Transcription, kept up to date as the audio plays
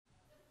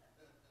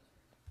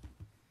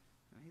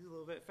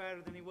bit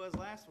fatter than he was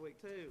last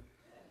week, too.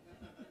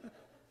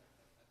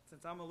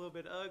 Since I'm a little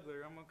bit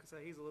uglier, I'm going to say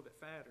he's a little bit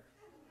fatter.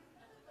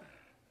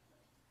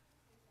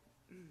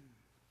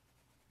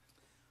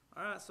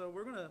 All right, so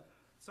the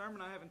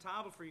sermon I have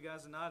entitled for you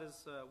guys tonight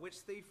is Which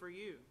Thief Are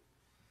You?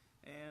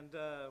 And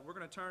we're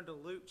going to turn to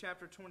Luke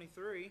chapter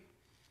 23,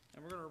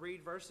 and we're going to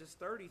read verses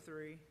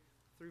 33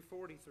 through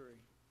 43.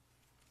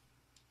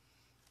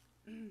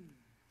 And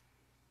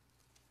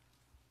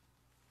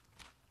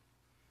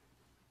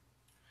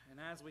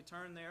as we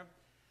turn there,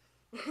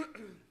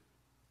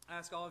 I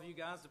ask all of you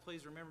guys to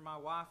please remember my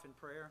wife in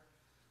prayer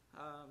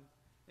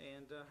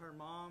and her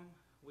mom.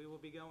 We will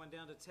be going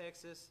down to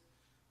Texas,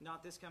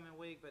 not this coming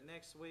week, but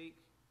next week,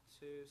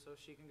 so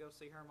she can go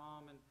see her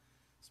mom and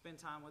spend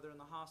time with her in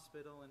the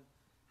hospital and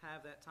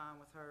have that time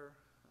with her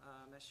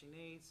that she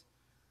needs.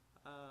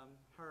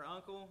 Her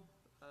uncle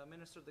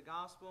ministered the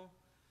gospel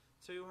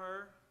to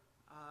her,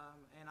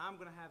 and I'm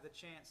going to have the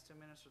chance to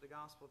minister the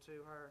gospel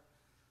to her.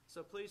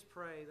 So please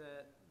pray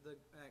that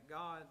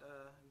God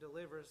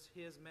delivers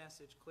His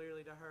message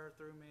clearly to her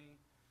through me,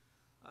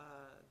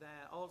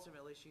 that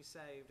ultimately she's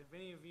saved. If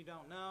any of you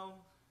don't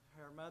know,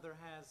 her mother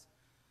has,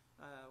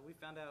 we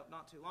found out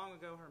not too long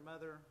ago, her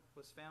mother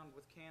was found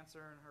with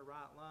cancer in her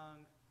right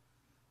lung,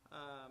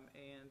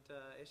 and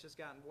it's just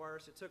gotten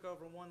worse. It took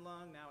over one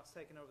lung, now it's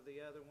taken over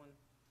the other one.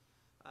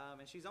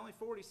 And she's only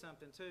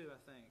 40-something too, I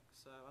think,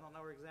 so I don't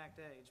know her exact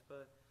age,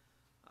 but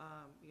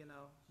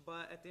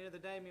but at the end of the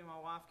day, me and my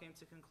wife came to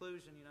the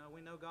conclusion,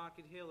 we know God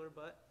could heal her,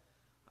 but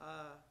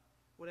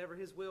whatever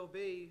His will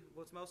be,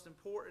 what's most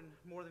important,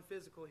 more than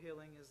physical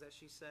healing, is that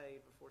she's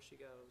saved before she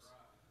goes.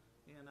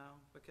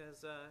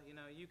 Because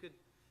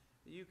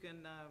you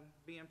can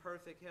be in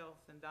perfect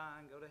health and die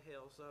and go to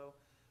hell. So,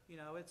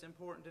 it's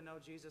important to know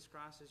Jesus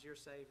Christ is your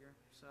Savior.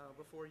 So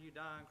before you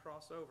die and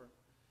cross over,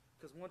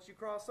 because once you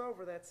cross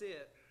over, that's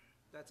it.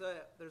 That's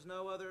it. There's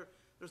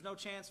no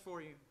chance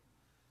for you.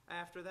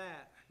 After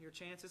that, your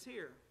chance is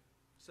here.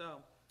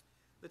 So,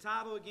 the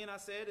title again I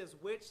said is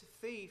Which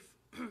Thief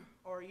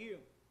Are You?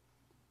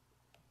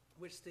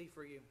 Which thief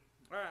are you?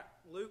 All right,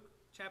 Luke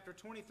chapter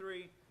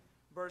 23,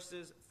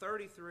 verses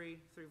 33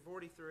 through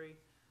 43.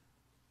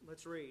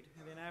 Let's read.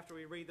 And then after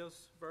we read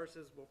those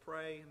verses, we'll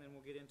pray and then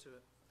we'll get into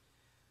it.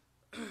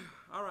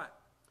 All right.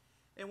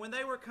 And when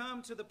they were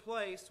come to the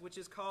place which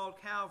is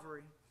called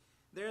Calvary,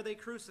 there they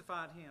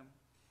crucified Him,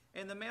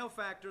 and the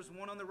malefactors,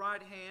 one on the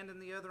right hand and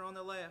the other on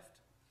the left.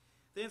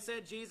 Then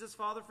said Jesus,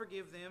 Father,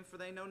 forgive them, for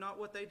they know not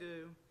what they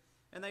do.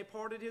 And they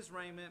parted His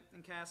raiment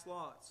and cast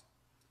lots.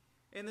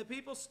 And the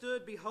people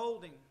stood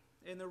beholding,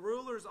 and the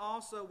rulers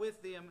also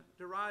with them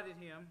derided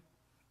him,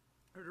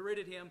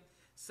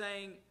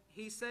 saying,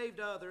 He saved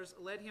others,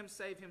 let Him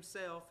save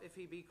Himself, if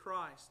He be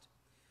Christ,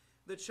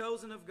 the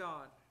chosen of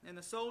God. And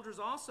the soldiers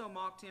also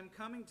mocked Him,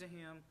 coming to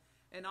Him,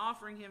 and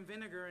offering Him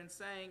vinegar, and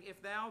saying,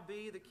 If thou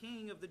be the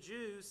King of the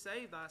Jews,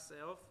 save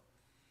thyself.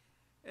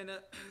 And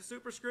a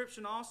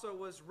superscription also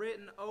was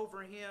written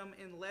over Him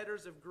in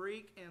letters of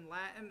Greek and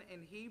Latin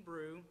and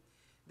Hebrew,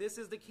 This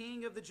is the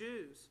King of the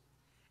Jews.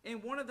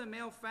 And one of the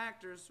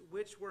malefactors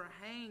which were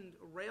hanged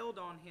railed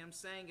on Him,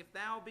 saying, If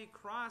thou be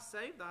Christ,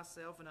 save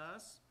thyself and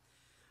us.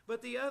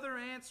 But the other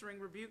answering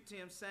rebuked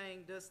Him,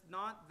 saying, Dost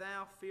not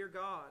thou fear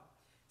God,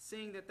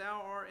 seeing that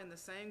thou art in the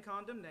same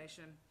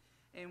condemnation?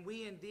 And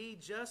we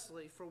indeed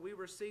justly, for we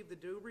receive the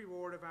due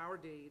reward of our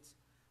deeds.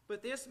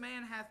 But this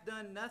man hath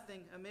done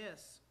nothing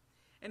amiss.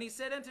 And he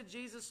said unto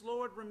Jesus,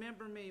 Lord,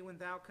 remember me when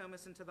thou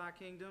comest into thy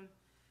kingdom.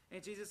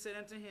 And Jesus said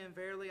unto him,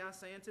 Verily I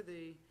say unto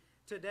thee,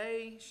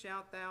 today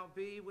shalt thou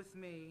be with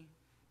me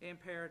in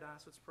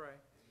paradise. Let's pray.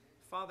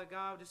 Father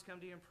God, just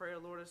come to you in prayer,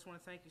 Lord. I just want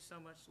to thank you so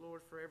much,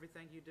 Lord, for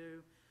everything you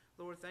do.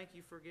 Lord, thank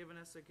you for giving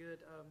us a good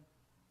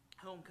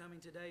homecoming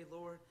today,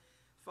 Lord.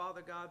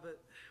 Father God,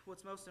 but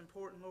what's most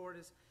important, Lord,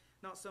 is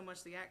not so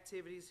much the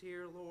activities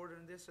here, Lord,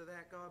 and this or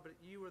that, God, but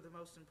you are the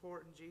most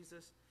important,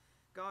 Jesus.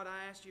 God,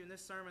 I ask you in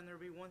this sermon there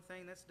will be one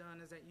thing that's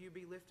done, is that you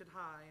be lifted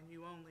high and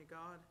you only,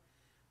 God.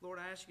 Lord,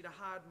 I ask you to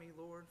hide me,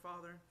 Lord,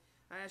 Father.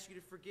 I ask you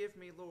to forgive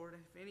me, Lord,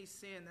 if any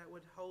sin that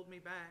would hold me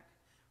back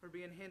or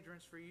be a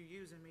hindrance for you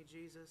using me,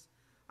 Jesus.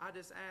 I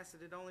just ask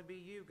that it only be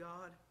you,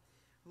 God.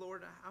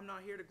 Lord, I'm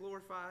not here to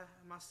glorify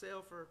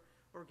myself or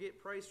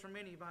get praise from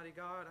anybody,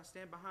 God. I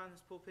stand behind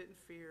this pulpit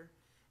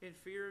in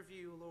fear of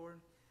you,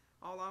 Lord.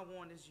 All I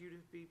want is you to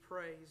be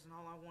praised, and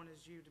all I want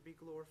is you to be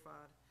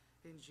glorified.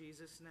 In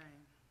Jesus'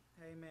 name.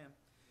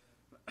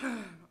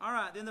 Amen. All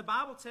right, then the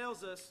Bible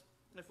tells us,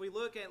 if we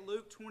look at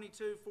Luke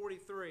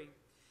 22:43,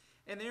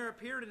 and there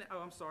appeared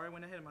I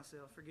went ahead of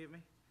myself, forgive me.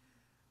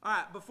 All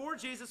right, before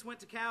Jesus went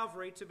to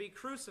Calvary to be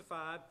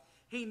crucified,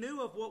 He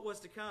knew of what was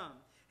to come.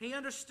 He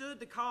understood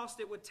the cost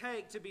it would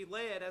take to be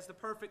led as the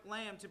perfect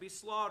lamb to be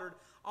slaughtered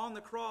on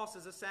the cross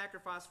as a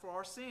sacrifice for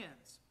our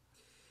sins.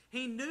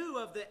 He knew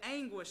of the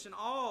anguish and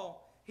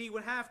all He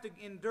would have to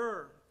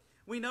endure.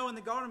 We know in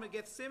the Garden of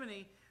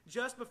Gethsemane,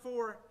 just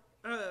before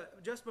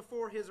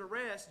His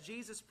arrest,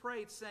 Jesus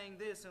prayed, saying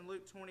this in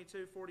Luke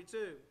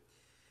 22:42,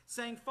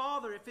 saying,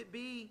 Father,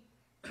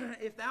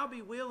 if thou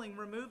be willing,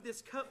 remove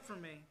this cup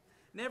from me.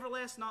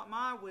 Nevertheless, not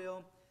my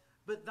will,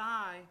 but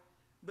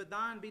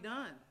thine be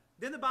done.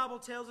 Then the Bible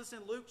tells us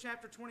in Luke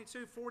chapter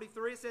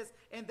 22:43, it says,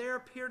 and there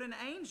appeared an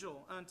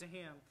angel unto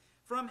him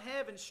from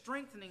heaven,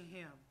 strengthening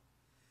him.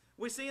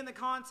 We see in the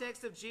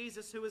context of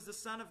Jesus, who is the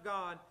Son of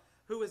God,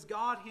 who is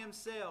God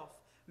himself,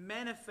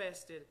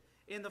 manifested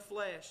in the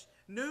flesh,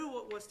 knew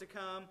what was to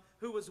come,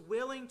 who was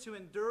willing to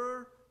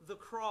endure the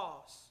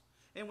cross.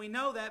 And we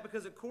know that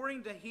because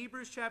according to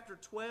Hebrews chapter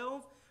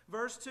 12,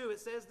 verse 2,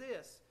 it says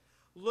this,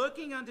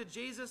 looking unto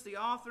Jesus, the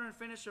author and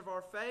finisher of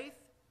our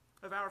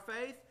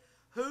faith,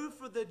 who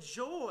for the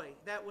joy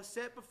that was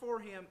set before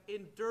him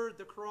endured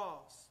the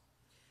cross,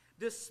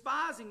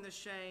 despising the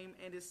shame,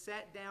 and is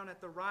sat down at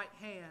the right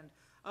hand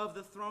of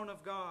the throne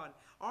of God.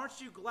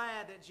 Aren't you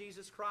glad that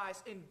Jesus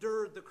Christ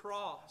endured the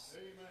cross?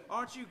 Amen.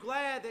 Aren't you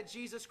glad that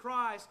Jesus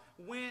Christ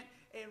went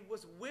and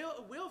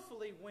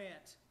willfully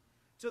went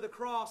to the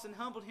cross and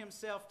humbled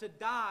himself to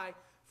die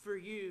for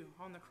you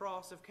on the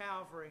cross of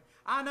Calvary?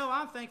 I know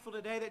I'm thankful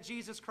today that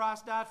Jesus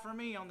Christ died for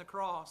me on the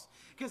cross.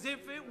 Because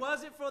if it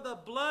wasn't for the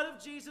blood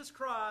of Jesus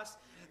Christ,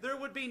 there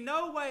would be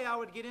no way I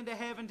would get into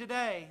heaven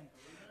today.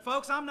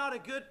 Folks, I'm not a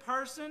good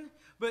person,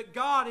 but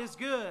God is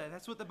good.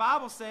 That's what the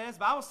Bible says.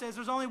 The Bible says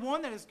there's only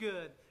one that is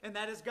good, and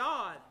that is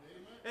God.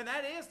 Amen. And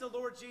that is the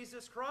Lord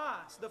Jesus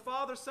Christ, the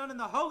Father, Son, and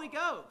the Holy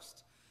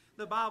Ghost,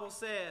 the Bible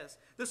says.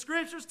 The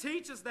Scriptures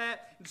teach us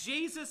that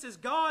Jesus is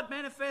God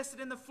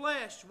manifested in the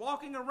flesh,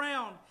 walking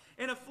around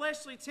in a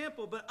fleshly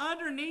temple. But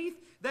underneath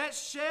that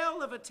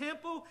shell of a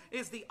temple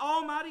is the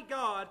Almighty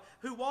God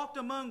who walked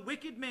among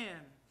wicked men.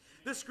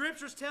 The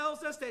Scriptures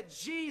tells us that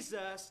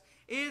Jesus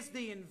is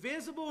the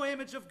invisible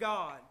image of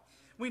God.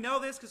 We know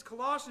this because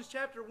Colossians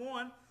chapter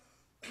 1,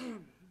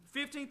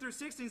 15 through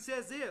 16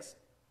 says this,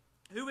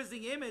 who is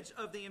the image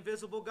of the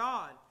invisible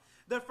God,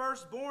 the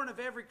firstborn of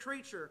every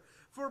creature.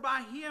 For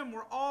by him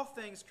were all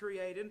things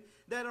created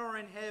that are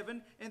in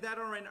heaven and that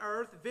are in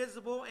earth,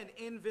 visible and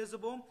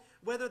invisible,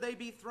 whether they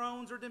be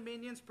thrones or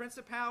dominions,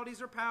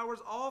 principalities or powers.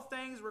 All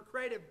things were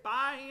created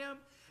by him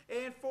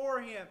and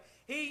for him.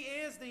 He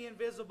is the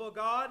invisible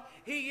God.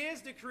 He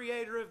is the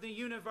creator of the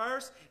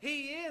universe.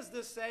 He is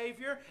the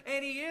Savior,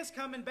 and he is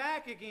coming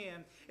back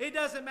again. It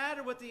doesn't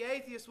matter what the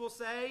atheist will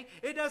say.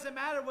 It doesn't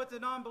matter what the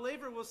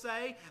non-believer will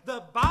say.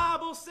 The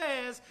Bible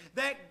says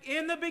that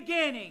in the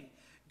beginning,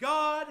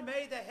 God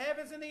made the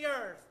heavens and the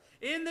earth.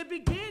 In the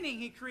beginning,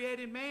 he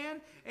created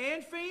man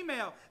and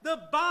female.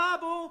 The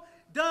Bible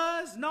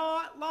does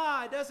not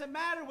lie. It doesn't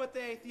matter what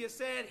the atheist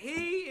said.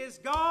 He is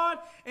God,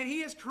 and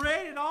he has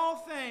created all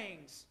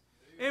things.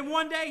 And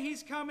one day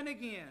he's coming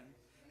again.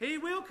 He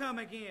will come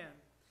again.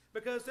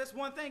 Because that's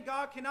one thing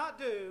God cannot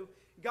do.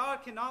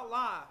 God cannot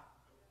lie.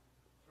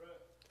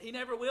 He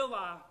never will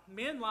lie.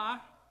 Men lie.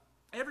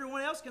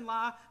 Everyone else can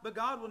lie, but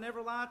God will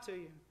never lie to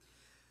you.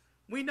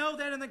 We know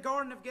that in the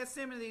Garden of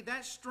Gethsemane,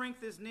 that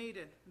strength is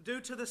needed due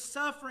to the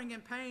suffering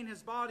and pain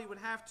his body would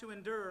have to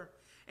endure.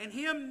 And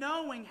him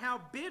knowing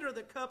how bitter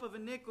the cup of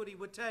iniquity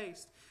would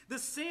taste. The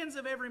sins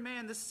of every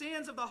man, the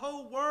sins of the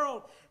whole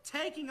world,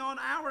 taking on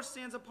our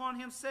sins upon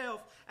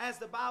himself, as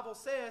the Bible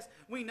says.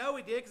 We know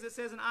he did because it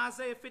says in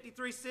Isaiah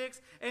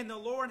 53:6, and the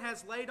Lord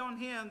has laid on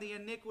him the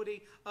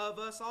iniquity of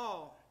us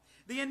all.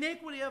 The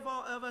iniquity of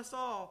us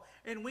all.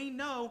 And we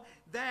know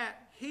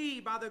that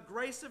he, by the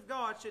grace of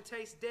God, should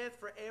taste death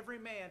for every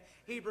man.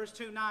 Hebrews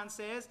 2:9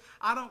 says,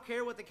 I don't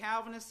care what the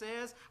Calvinist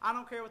says. I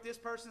don't care what this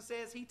person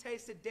says. He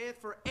tasted death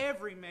for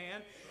every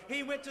man.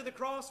 He went to the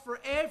cross for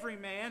every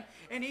man.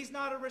 And he's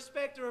not a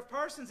respecter of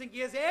persons and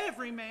gives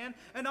every man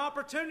an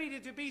opportunity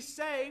to be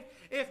saved.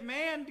 If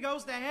man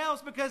goes to hell,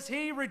 it's because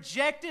he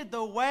rejected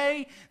the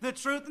way, the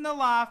truth, and the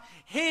life.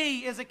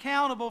 He is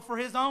accountable for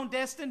his own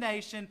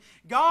destination.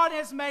 God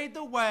has made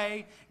the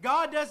way.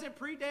 God doesn't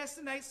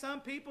predestinate some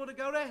people to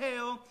go to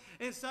hell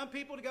and some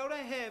people to go to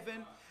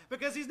heaven,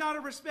 because he's not a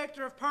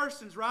respecter of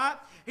persons, right?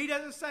 He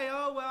doesn't say,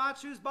 oh, well, I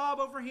choose Bob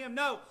over him.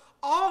 No,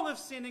 all have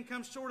sinned and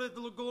come short of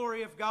the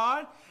glory of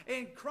God,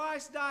 and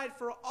Christ died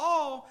for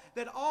all,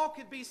 that all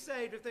could be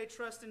saved if they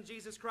trust in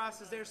Jesus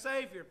Christ as their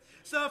Savior.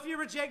 So if you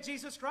reject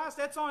Jesus Christ,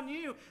 that's on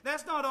you.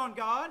 That's not on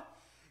God.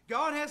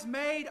 God has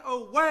made a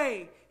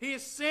way. He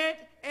has sent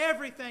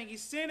everything. He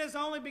sent his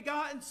only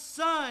begotten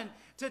Son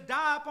to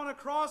die upon a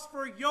cross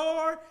for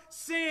your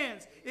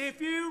sins.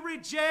 If you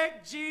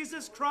reject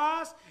Jesus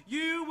Christ,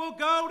 you will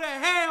go to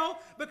hell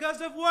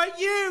because of what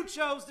you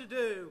chose to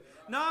do.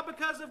 Not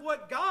because of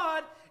what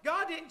God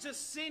didn't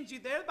just send you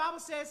there. The Bible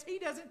says he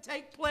doesn't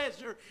take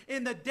pleasure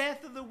in the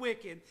death of the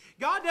wicked.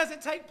 God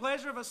doesn't take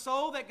pleasure of a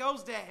soul that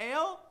goes to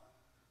hell.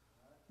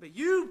 But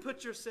you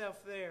put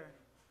yourself there.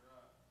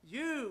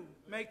 You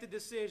make the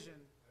decision,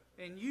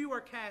 and you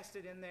are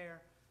casted in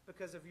there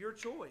because of your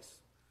choice.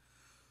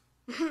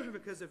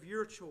 Because of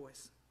your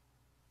choice.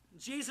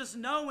 Jesus,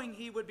 knowing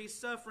he would be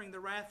suffering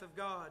the wrath of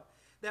God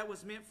that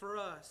was meant for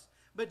us,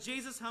 but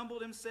Jesus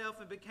humbled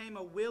himself and became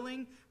a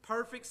willing,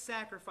 perfect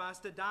sacrifice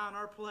to die in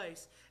our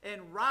place,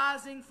 and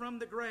rising from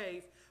the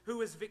grave,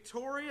 who is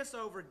victorious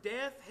over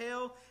death,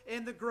 hell,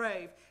 and the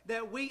grave,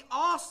 that we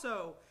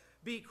also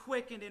be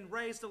quickened and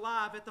raised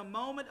alive at the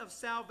moment of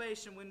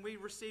salvation when we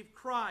receive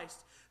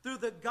Christ through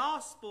the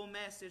gospel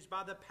message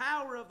by the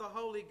power of the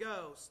Holy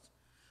Ghost.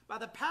 By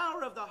the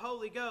power of the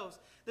Holy Ghost.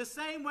 The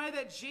same way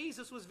that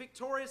Jesus was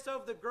victorious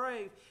over the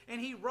grave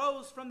and He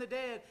rose from the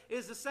dead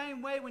is the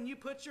same way when you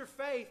put your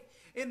faith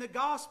in the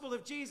gospel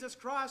of Jesus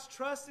Christ,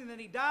 trusting that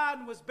He died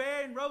and was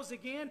buried and rose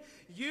again.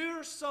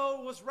 Your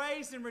soul was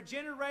raised and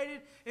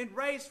regenerated and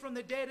raised from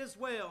the dead as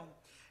well.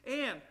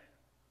 And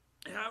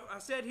I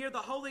said here the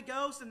Holy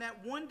Ghost, and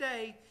that one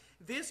day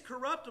this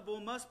corruptible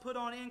must put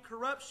on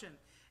incorruption,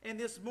 and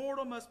this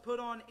mortal must put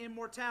on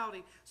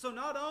immortality. So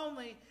not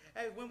only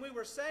when we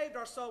were saved,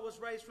 our soul was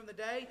raised from the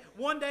dead,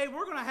 one day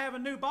we're going to have a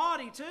new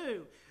body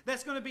too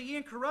that's going to be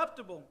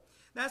incorruptible.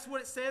 That's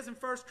what it says in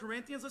 1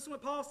 Corinthians. Listen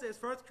what Paul says,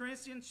 1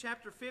 Corinthians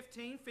chapter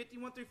 15,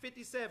 51 through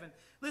 57.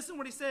 Listen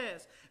what he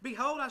says.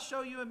 Behold, I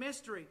show you a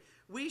mystery.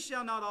 We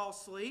shall not all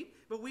sleep,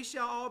 but we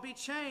shall all be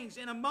changed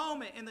in a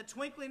moment, in the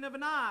twinkling of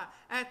an eye,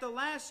 at the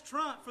last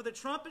trump. For the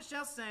trumpet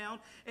shall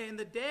sound, and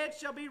the dead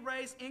shall be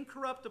raised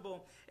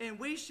incorruptible, and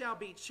we shall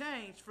be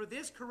changed. For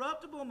this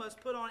corruptible must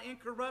put on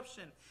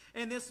incorruption,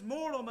 and this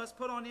mortal must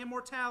put on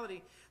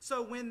immortality.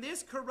 So when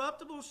this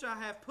corruptible shall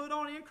have put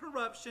on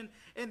incorruption,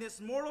 and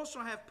this mortal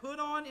shall have put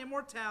on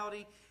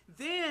immortality,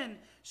 then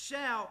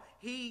shall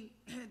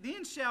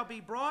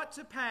be brought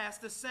to pass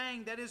the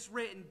saying that is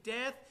written,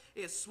 death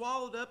is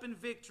swallowed up in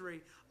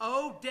victory.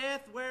 O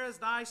death, where is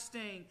thy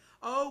sting?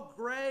 O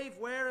grave,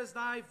 where is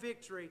thy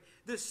victory?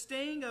 The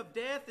sting of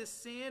death is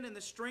sin, and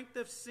the strength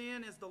of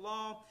sin is the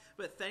law.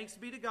 But thanks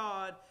be to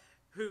God,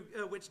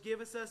 which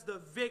giveth us the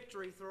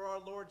victory through our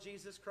Lord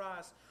Jesus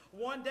Christ.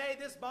 One day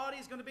this body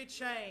is going to be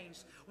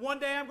changed. One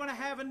day I'm going to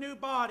have a new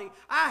body.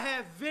 I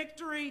have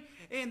victory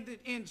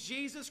in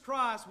Jesus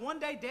Christ. One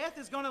day death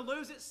is going to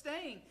lose its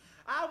sting.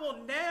 I will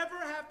never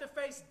have to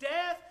face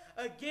death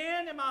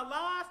again in my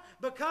life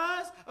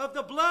because of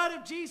the blood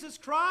of Jesus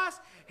Christ.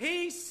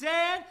 He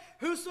said,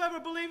 whosoever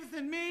believeth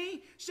in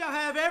me shall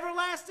have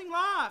everlasting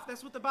life.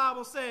 That's what the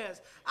Bible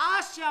says.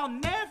 I shall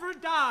never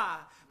die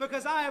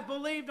because I have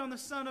believed on the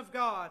Son of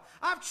God.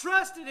 I've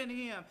trusted in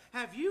Him.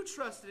 Have you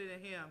trusted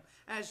in Him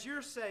as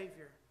your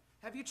Savior?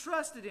 Have you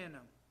trusted in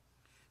Him?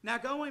 Now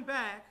going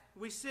back,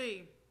 we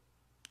see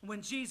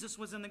when Jesus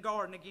was in the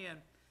garden again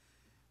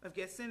of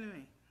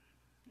Gethsemane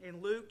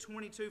in Luke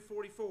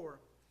 22:44.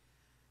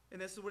 And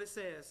this is what it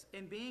says.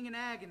 And being in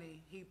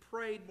agony, He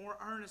prayed more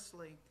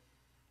earnestly,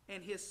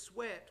 and His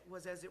sweat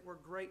was as it were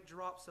great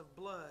drops of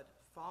blood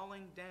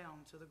falling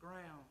down to the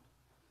ground.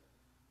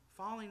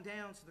 Falling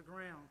down to the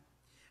ground.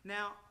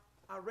 Now,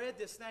 I read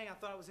this thing. I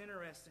thought it was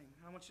interesting.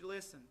 I want you to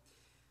listen.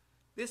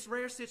 This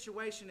rare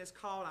situation is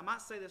called, I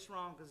might say this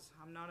wrong because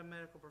I'm not a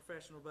medical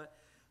professional, but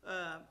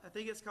I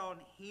think it's called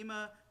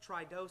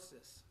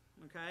hematidrosis.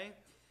 Okay?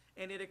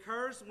 And it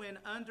occurs when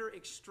under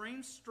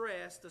extreme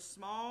stress, the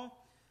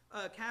small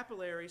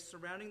capillaries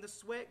surrounding the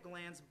sweat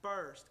glands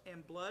burst,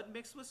 and blood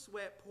mixed with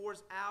sweat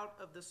pours out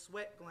of the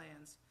sweat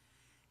glands.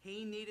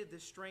 He needed the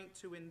strength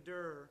to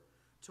endure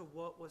to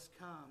what was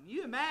come.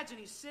 You imagine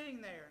He's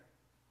sitting there,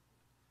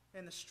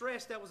 and the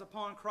stress that was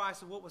upon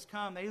Christ of what was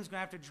come, that He was going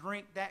to have to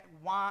drink that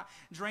wine,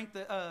 drink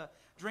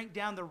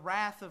down the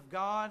wrath of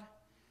God,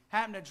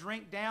 having to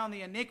drink down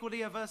the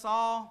iniquity of us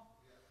all,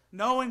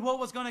 knowing what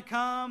was going to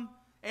come,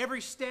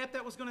 every step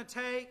that was going to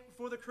take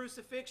before the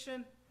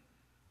crucifixion.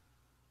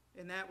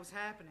 And that was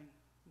happening.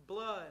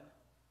 Blood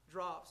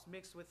drops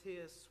mixed with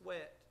His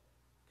sweat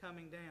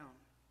coming down.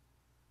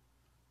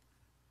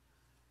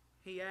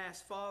 He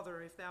asked,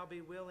 Father, if Thou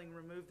be willing,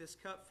 remove this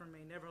cup from me.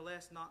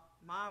 Nevertheless, not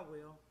my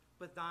will,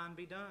 but Thine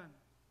be done.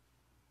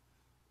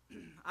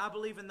 I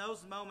believe in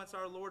those moments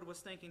our Lord was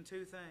thinking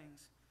two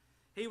things.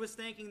 He was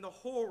thinking the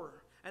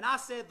horror. And I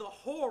said the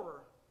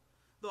horror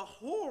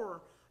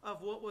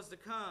of what was to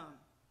come.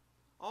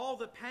 All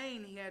the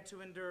pain He had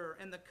to endure,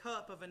 and the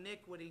cup of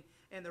iniquity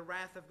and the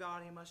wrath of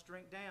God He must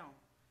drink down.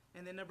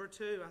 And then number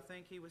two, I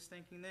think He was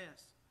thinking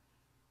this.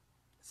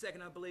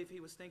 Second, I believe He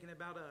was thinking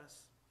about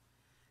us.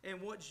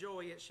 And what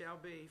joy it shall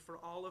be for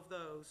all of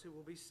those who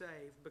will be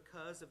saved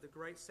because of the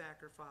great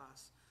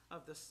sacrifice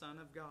of the Son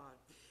of God.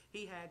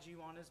 He had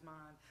you on His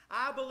mind.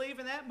 I believe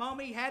in that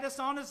moment He had us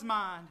on His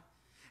mind.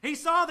 He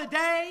saw the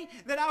day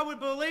that I would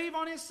believe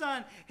on His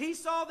Son. He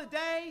saw the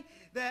day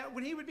that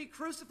when He would be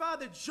crucified,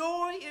 the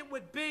joy it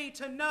would be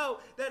to know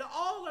that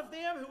all of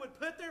them who would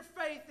put their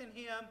faith in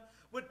Him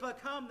would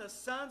become the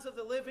sons of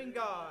the living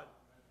God.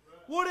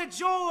 What a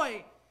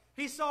joy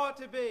He saw it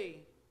to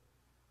be.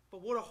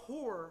 But what a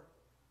horror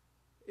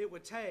it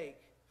would take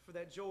for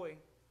that joy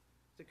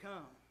to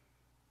come.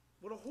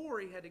 What a horror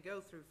He had to go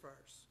through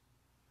first.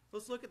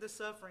 Let's look at the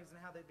sufferings and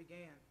how they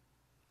began.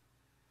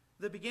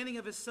 The beginning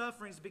of His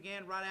sufferings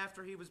began right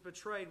after He was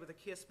betrayed with a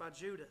kiss by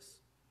Judas.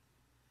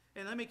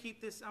 And let me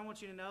keep this, I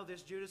want you to know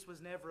this, Judas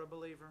was never a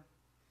believer.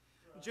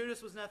 Right.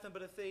 Judas was nothing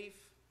but a thief.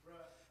 Right.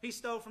 He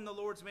stole from the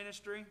Lord's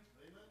ministry.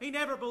 Amen. He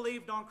never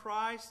believed on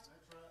Christ.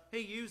 Right.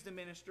 He used the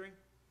ministry.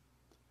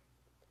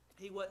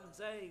 He wasn't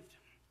saved.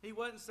 He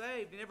wasn't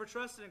saved. He never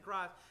trusted in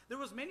Christ. There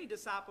was many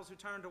disciples who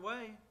turned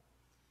away.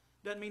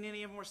 Doesn't mean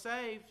any of them were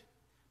saved.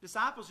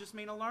 Disciples just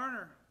mean a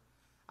learner.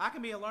 I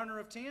can be a learner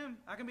of Tim.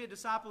 I can be a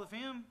disciple of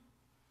him.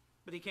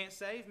 But he can't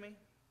save me.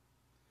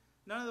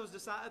 None of those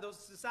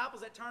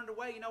disciples that turned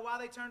away, you know why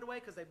they turned away?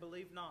 Because they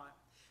believed not.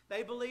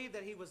 They believed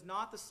that he was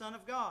not the Son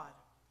of God.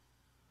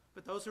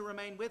 But those who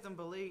remained with him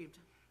believed.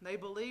 They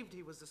believed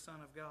he was the Son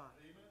of God.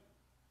 Amen.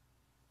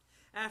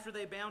 After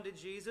they bounded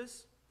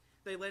Jesus,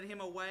 they led him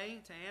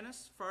away to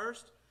Annas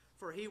first,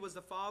 for he was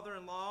the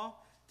father-in-law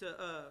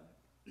to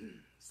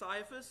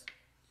Caiaphas,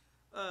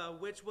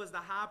 which was the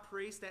high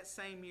priest that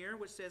same year,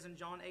 which says in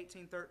John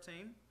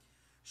 18:13.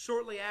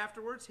 Shortly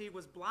afterwards, he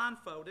was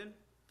blindfolded.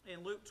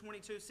 In Luke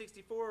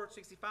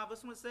 22:64-65,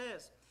 listen what it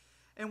says.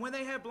 And when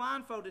they had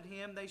blindfolded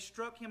him, they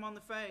struck him on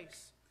the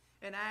face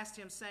and asked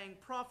him, saying,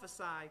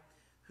 Prophesy,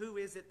 who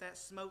is it that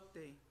smote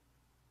thee?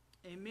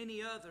 And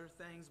many other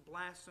things,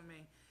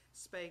 blasphemy,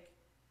 spake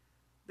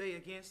they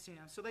against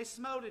him. So they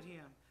smote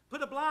him,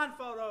 put a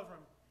blindfold over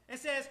him, and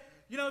says,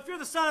 you know, if you're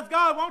the Son of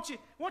God,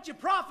 won't you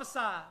prophesy?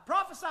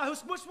 Prophesy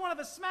which one of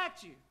us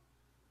smacked you?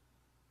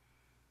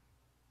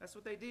 That's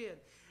what they did.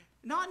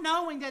 Not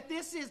knowing that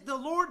this is the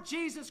Lord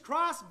Jesus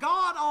Christ,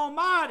 God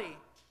Almighty,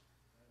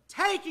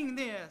 taking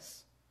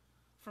this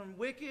from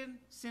wicked,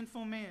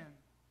 sinful men.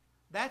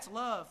 That's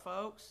love,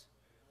 folks.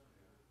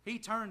 He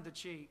turned the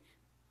cheek.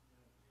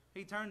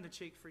 He turned the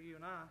cheek for you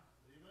and I.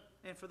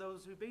 And for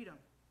those who beat him.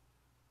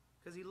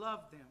 Because he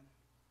loved them.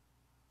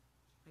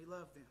 He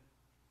loved them.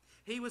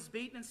 He was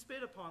beaten and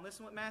spit upon.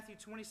 Listen to what Matthew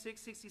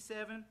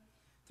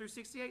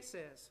 26:67-68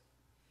 says.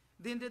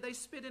 Then did they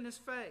spit in his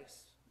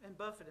face and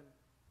buffet him.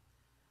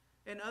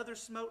 And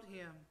others smote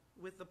him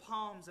with the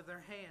palms of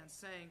their hands,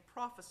 saying,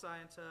 Prophesy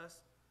unto us,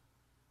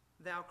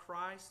 thou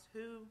Christ,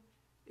 who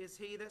is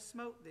he that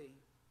smote thee?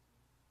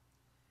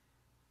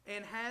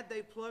 And had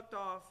they plucked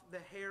off the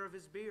hair of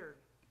his beard.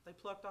 They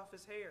plucked off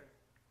his hair.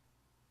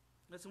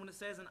 Listen what it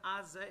says in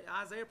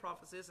Isaiah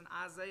prophecies in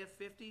Isaiah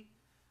 50,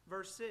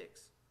 verse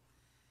 6.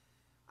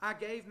 I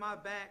gave my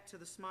back to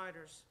the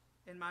smiters,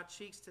 and my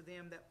cheeks to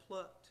them that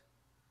plucked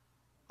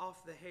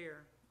off the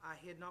hair. I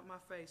hid not my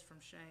face from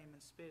shame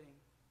and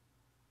spitting.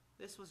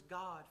 This was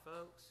God,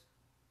 folks.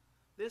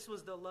 This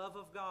was the love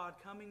of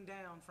God coming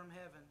down from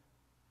heaven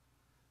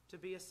to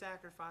be a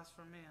sacrifice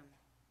for men.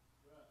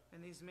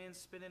 And these men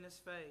spit in his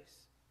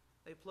face.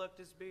 They plucked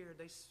his beard.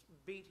 They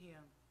beat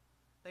him.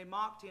 They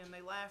mocked him.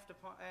 They laughed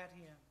at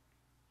him.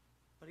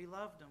 But he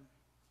loved them.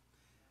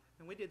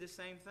 And we did the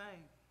same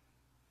thing.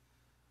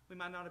 We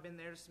might not have been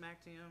there to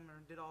smack him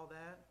or did all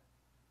that.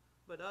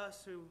 But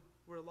us who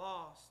were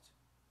lost,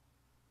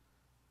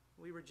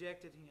 we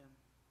rejected him.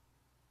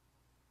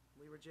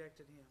 We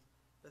rejected him.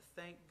 But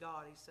thank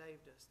God he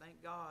saved us.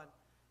 Thank God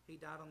he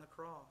died on the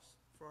cross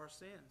for our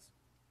sins.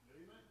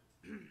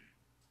 Amen.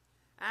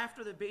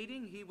 After the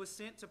beating, he was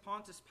sent to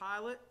Pontius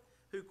Pilate,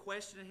 who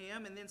questioned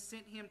him, and then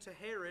sent him to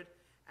Herod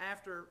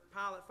after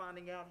Pilate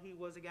finding out he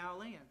was a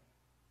Galilean.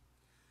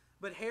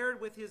 But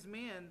Herod with his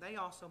men, they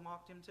also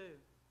mocked him too.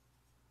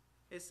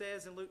 It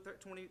says in Luke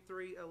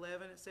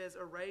 23:11, it says,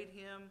 arrayed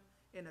him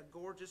in a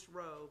gorgeous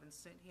robe and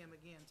sent him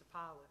again to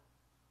Pilate.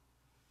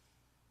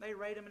 They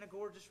arrayed him in a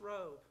gorgeous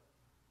robe.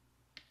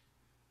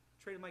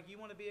 Treated him like, you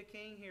want to be a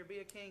king? Here, be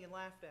a king, and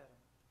laughed at him.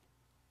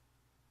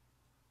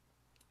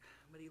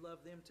 But he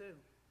loved them too.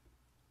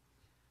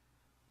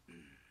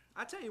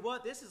 I tell you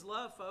what, this is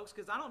love, folks,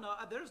 because I don't know,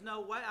 there's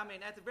no way, I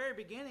mean, at the very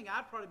beginning,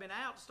 I'd probably been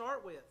out to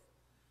start with.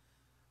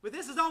 But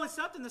this is only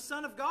something the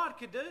Son of God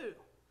could do.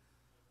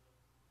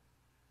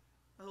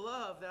 The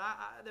love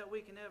that we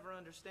can never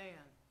understand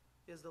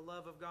is the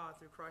love of God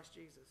through Christ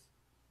Jesus.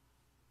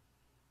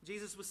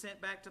 Jesus was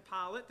sent back to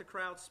Pilate. The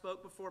crowd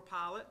spoke before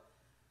Pilate.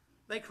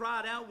 They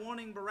cried out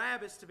wanting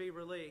Barabbas to be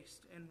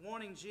released and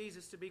wanting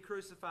Jesus to be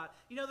crucified.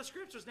 You know, the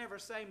scriptures never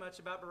say much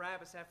about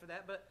Barabbas after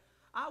that, but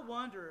I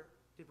wonder,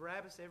 did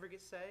Barabbas ever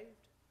get saved?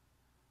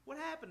 What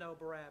happened to old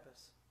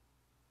Barabbas?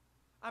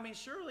 I mean,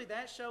 surely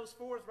that shows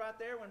forth right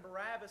there when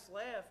Barabbas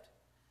left.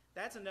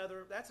 That's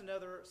another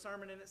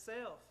sermon in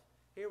itself.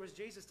 Here was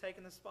Jesus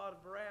taking the spot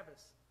of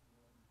Barabbas,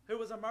 who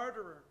was a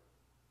murderer.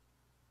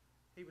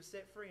 He was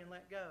set free and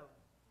let go.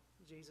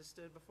 Jesus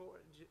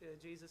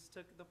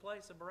took the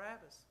place of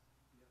Barabbas.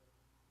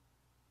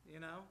 You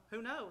know,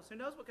 who knows? Who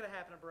knows what could have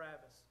happened to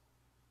Barabbas?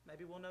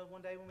 Maybe we'll know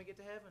one day when we get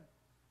to heaven,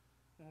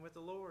 when we're with the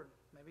Lord.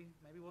 Maybe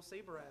we'll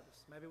see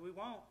Barabbas. Maybe we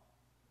won't.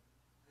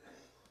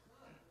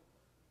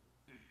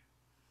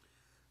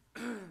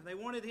 They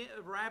wanted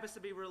Barabbas to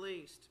be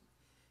released,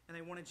 and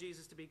they wanted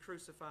Jesus to be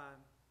crucified.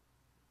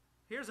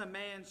 Here's a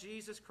man,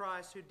 Jesus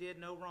Christ, who did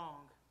no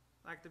wrong.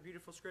 Like the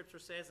beautiful scripture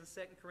says in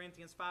 2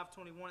 Corinthians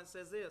 5:21, it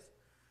says this,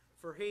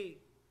 for he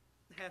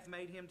hath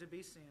made him to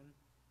be sin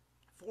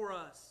for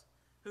us,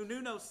 who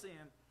knew no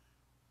sin,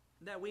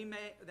 that we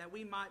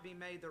might be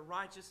made the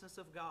righteousness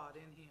of God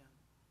in him.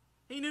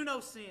 He knew no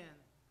sin.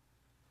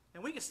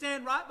 And we can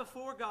stand right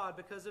before God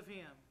because of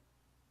him.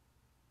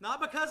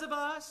 Not because of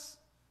us,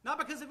 not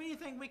because of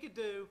anything we could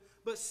do,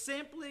 but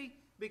simply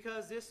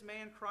because this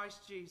man,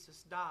 Christ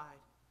Jesus, died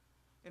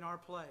in our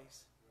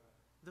place.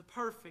 The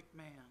perfect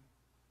man,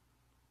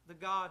 the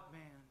God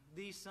man,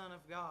 the Son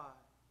of God.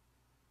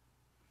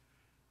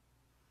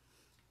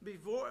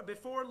 Before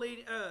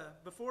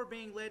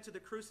being led to the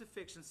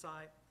crucifixion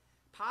site,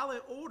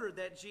 Pilate ordered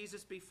that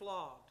Jesus be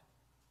flogged.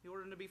 He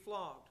ordered him to be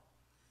flogged.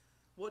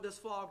 What does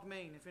flogged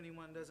mean, if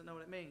anyone doesn't know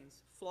what it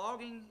means?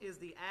 Flogging is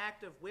the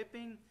act of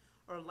whipping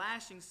or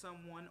lashing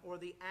someone, or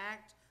the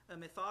act of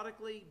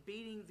methodically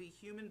beating the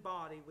human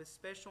body with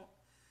special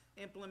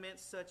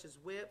implements such as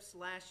whips,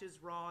 lashes,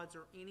 rods,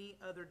 or any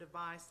other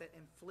device that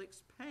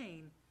inflicts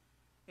pain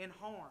and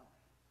harm.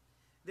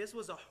 This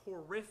was a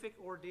horrific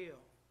ordeal.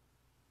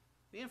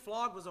 Being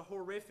flogged was a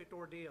horrific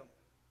ordeal.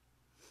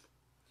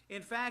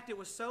 In fact, it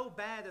was so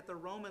bad that the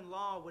Roman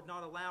law would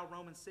not allow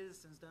Roman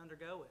citizens to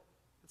undergo it.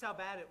 That's how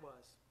bad it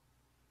was.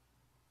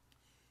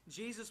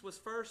 Jesus was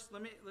first,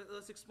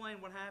 let's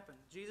explain what happened.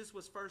 Jesus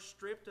was first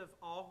stripped of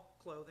all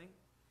clothing,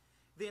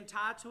 then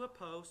tied to a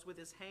post with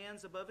his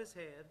hands above his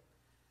head.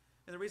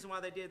 And the reason why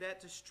they did that,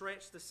 to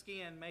stretch the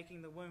skin,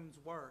 making the wounds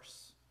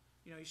worse.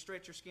 You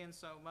stretch your skin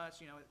so much,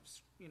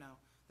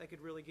 they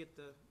could really get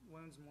the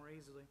wounds more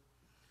easily.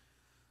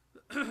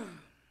 Let me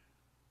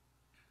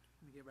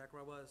get back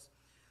where I was.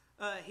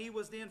 He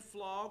was then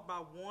flogged by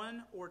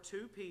one or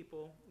two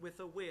people with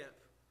a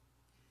whip.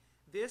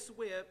 This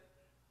whip,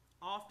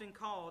 often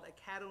called a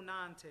cat o'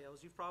 nine tails.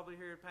 You've probably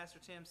heard Pastor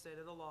Tim say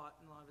it a lot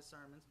in a lot of his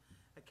sermons.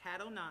 A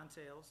cat o' nine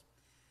tails.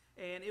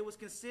 And it was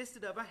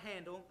consisted of a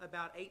handle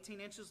about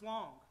 18 inches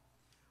long.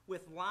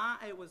 With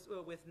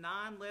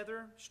 9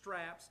 leather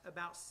straps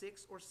about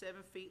 6 or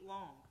 7 feet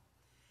long.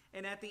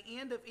 And at the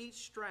end of each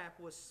strap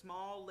was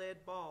small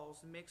lead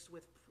balls mixed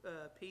with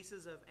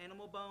pieces of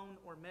animal bone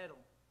or metal.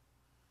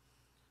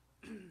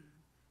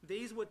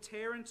 These would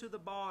tear into the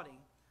body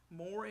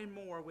more and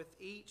more with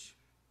each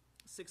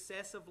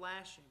successive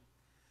lashing,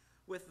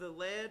 with the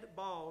lead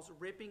balls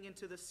ripping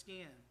into the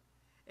skin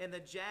and the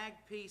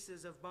jagged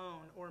pieces of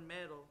bone or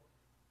metal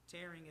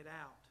tearing it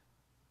out.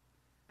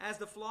 As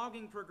the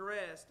flogging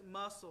progressed,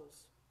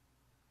 muscles,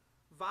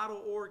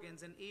 vital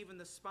organs, and even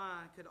the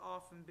spine could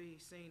often be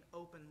seen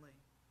openly.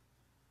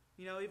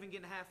 Even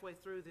getting halfway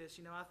through this,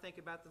 I think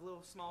about the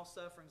little small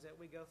sufferings that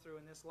we go through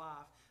in this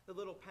life, the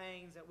little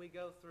pains that we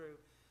go through,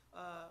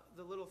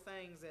 the little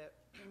things that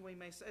we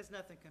may say. It's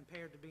nothing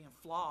compared to being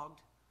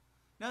flogged.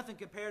 Nothing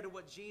compared to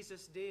what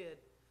Jesus did.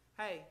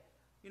 Hey,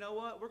 you know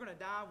what? We're going to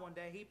die one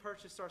day. He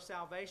purchased our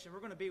salvation. We're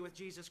going to be with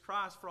Jesus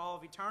Christ for all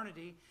of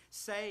eternity,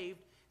 saved,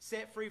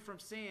 set free from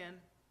sin,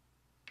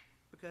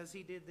 because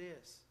he did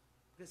this.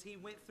 Because he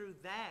went through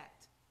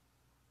that.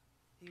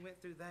 He went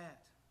through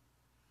that.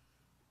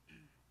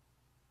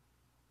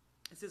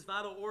 It says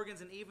vital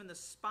organs and even the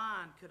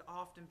spine could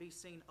often be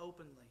seen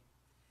openly.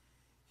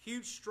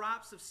 Huge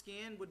stripes of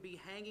skin would be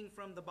hanging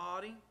from the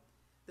body.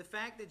 The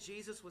fact that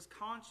Jesus was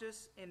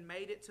conscious and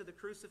made it to the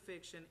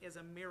crucifixion is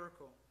a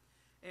miracle,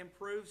 and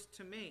proves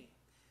to me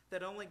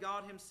that only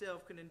God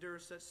himself could endure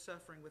such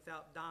suffering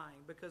without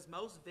dying, because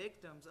most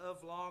victims of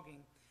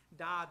flogging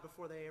died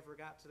before they ever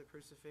got to the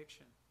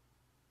crucifixion.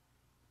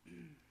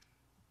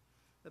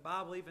 The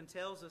Bible even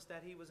tells us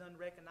that he was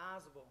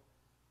unrecognizable.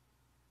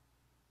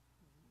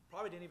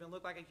 Probably didn't even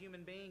look like a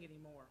human being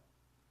anymore.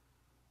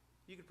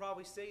 You could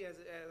probably see, as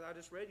I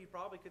just read, you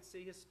probably could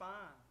see his spine.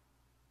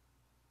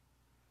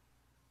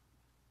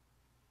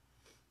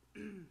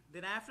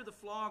 Then after the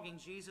flogging,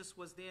 Jesus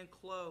was then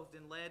clothed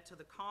and led to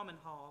the common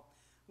hall,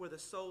 where the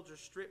soldiers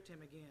stripped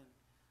him again.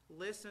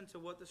 Listen to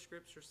what the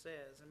scripture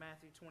says in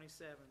Matthew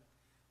 27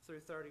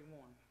 through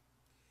 31.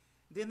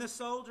 Then the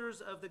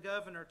soldiers of the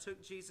governor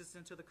took Jesus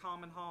into the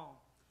common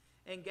hall,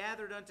 and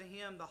gathered unto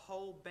him the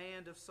whole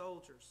band of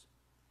soldiers.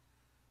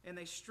 And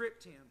they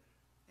stripped him,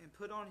 and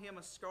put on him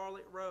a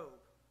scarlet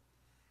robe.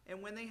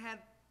 And when they had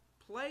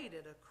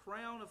plaited a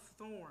crown of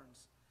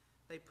thorns,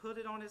 they put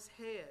it on his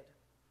head,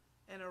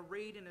 and a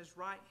reed in his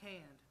right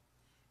hand.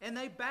 And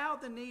they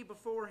bowed the knee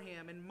before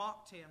him, and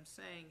mocked him,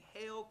 saying,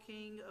 Hail,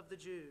 King of the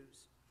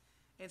Jews!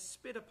 And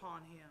spit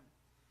upon him,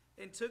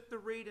 and took the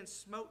reed and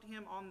smote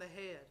him on the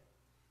head.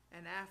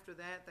 And after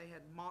that they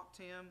had mocked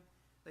him,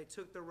 they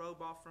took the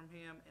robe off from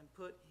him, and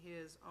put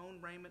his own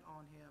raiment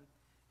on him,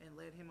 and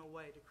led him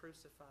away to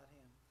crucify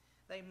him.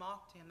 They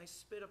mocked him. They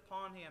spit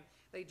upon him.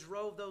 They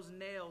drove those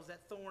nails,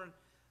 that thorn,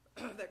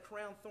 that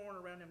crown thorn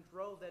around him,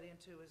 drove that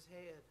into his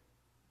head.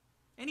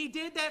 And he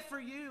did that for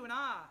you and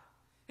I.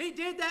 He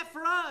did that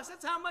for us.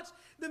 That's how much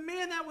the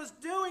men that was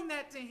doing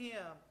that to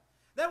him,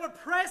 that were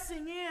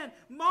pressing in,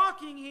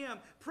 mocking him,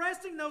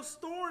 pressing those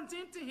thorns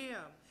into him.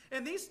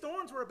 And these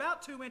thorns were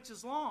about 2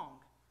 inches long.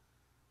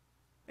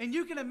 And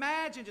you can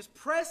imagine just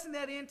pressing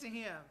that into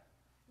him.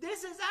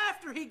 This is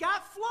after he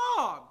got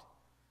flogged.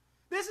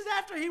 This is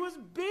after he was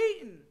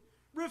beaten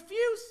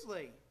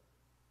profusely.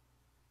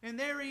 And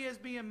there he is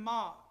being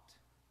mocked.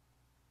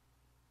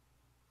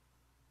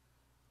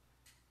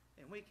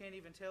 And we can't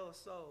even tell a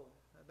soul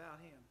about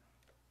him.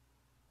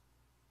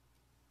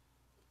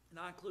 And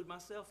I include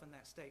myself in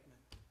that statement.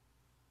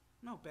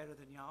 I'm no better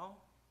than y'all.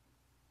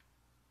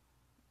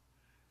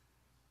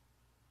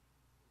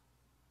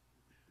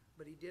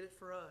 But he did it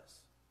for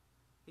us.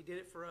 He did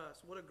it for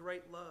us. What a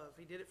great love.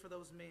 He did it for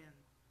those men.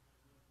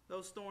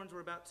 Those thorns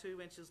were about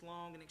 2 inches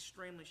long and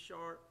extremely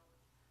sharp.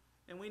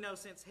 And we know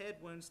since head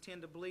wounds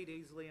tend to bleed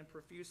easily and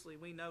profusely,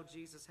 we know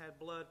Jesus had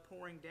blood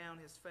pouring down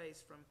his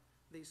face from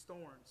these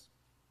thorns.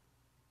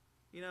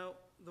 You know,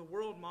 the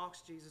world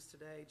mocks Jesus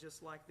today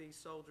just like these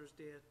soldiers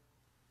did,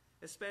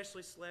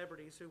 especially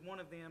celebrities who one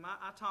of them,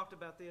 I talked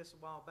about this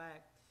a while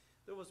back.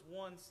 There was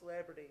one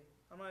celebrity,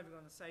 I'm not even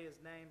going to say his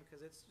name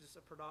because it's just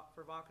a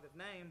provocative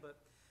name, but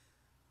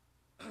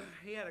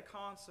he had a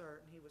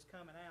concert and he was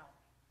coming out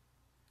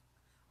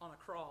on a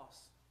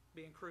cross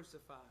being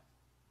crucified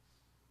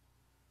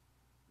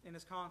in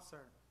his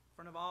concert in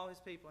front of all his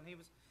people, and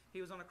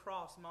he was on a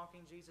cross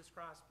mocking Jesus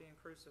Christ being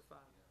crucified.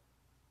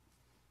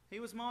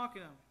 He was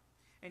mocking him.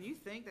 And you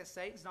think that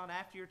Satan's not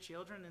after your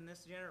children in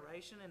this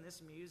generation and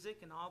this music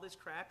and all this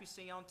crap you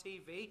see on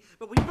TV,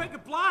 but we bring a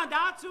blind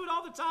eye to it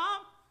all the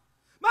time?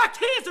 My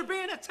kids are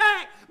being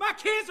attacked. My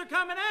kids are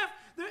coming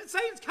after,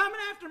 Satan's coming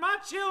after my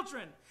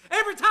children.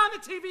 Every time the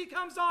TV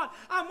comes on,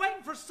 I'm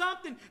waiting for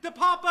something to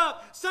pop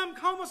up, some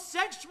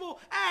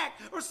homosexual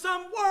act or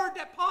some word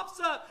that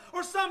pops up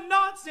or some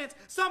nonsense,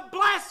 some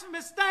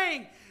blasphemous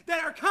thing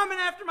that are coming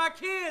after my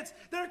kids,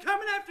 that are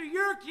coming after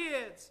your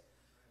kids.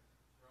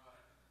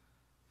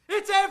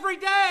 It's every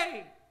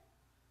day.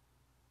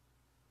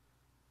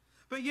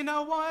 But you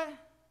know what?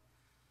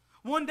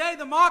 One day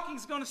the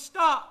mocking's going to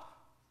stop.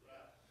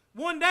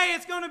 One day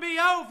it's going to be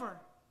over.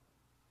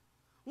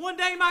 One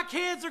day my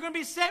kids are going to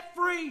be set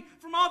free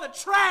from all the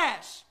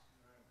trash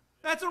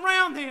that's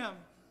around them.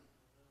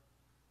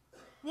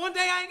 One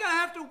day I ain't going to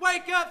have to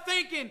wake up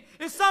thinking,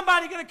 is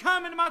somebody going to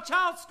come into my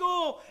child's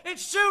school and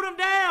shoot them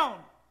down?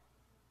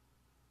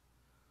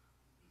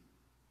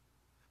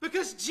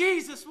 Because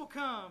Jesus will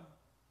come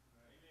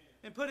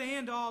and put an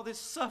end to all this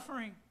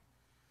suffering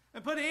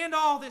and put an end to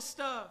all this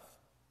stuff.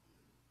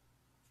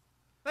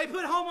 They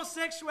put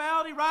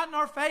homosexuality right in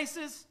our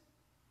faces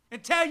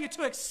and tell you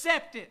to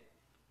accept it.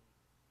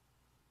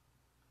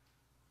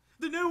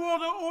 The New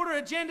World Order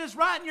agenda is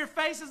right in your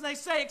faces and they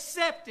say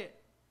accept it.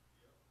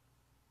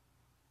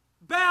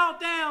 Bow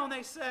down,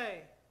 they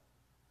say.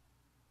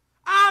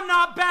 I'm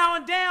not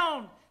bowing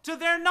down to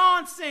their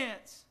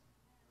nonsense.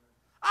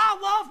 I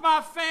love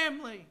my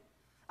family.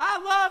 I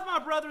love my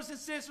brothers and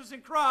sisters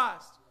in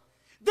Christ.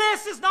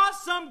 This is not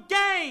some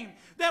game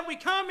that we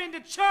come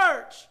into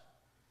church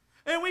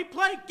and we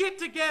play get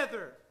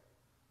together.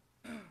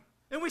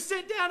 And we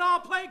sit down and all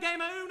play a game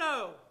of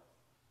Uno.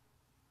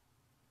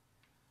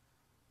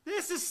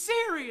 This is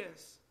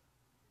serious.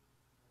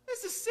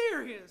 This is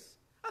serious.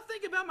 I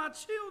think about my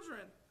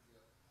children.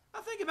 I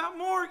think about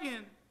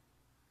Morgan.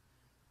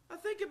 I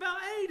think about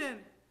Aiden.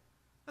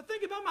 I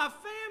think about my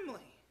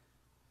family.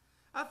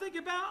 I think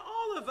about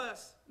all of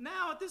us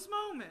now at this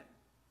moment.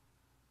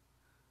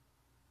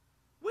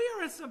 We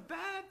are in some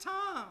bad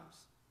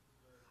times.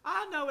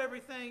 I know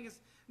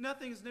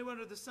nothing is new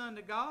under the sun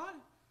to God.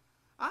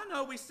 I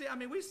know we see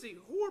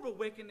horrible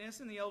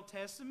wickedness in the Old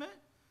Testament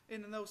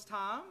and in those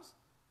times.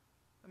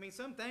 I mean,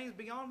 some things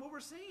beyond what we're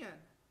seeing.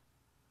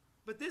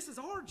 But this is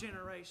our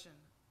generation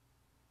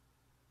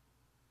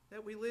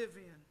that we live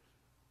in.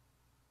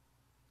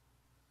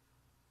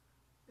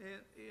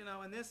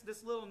 And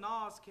this little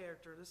Nas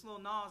character, this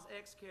little Nas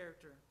X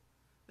character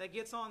that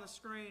gets on the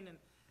screen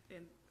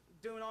and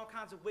doing all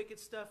kinds of wicked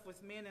stuff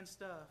with men and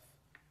stuff.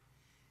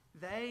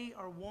 They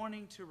are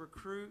wanting to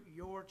recruit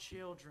your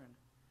children.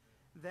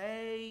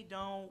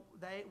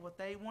 What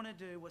they want to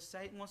do, what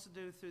Satan wants to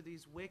do through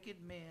these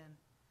wicked men,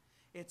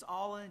 it's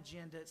all an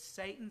agenda. It's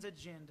Satan's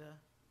agenda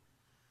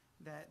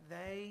that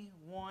they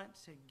want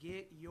to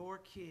get your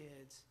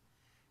kids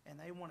and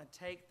they want to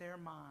take their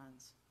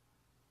minds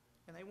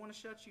and they want to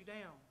shut you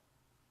down.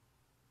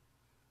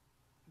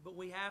 But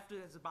we have to,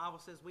 as the Bible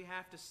says, we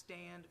have to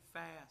stand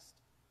fast.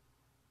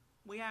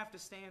 We have to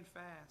stand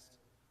fast.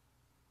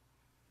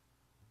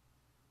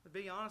 To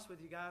be honest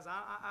with you guys,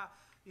 I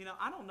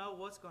don't know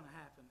what's going to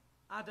happen.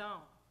 I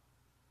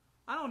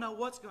don't know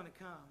what's going to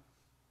come.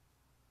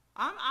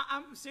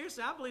 I'm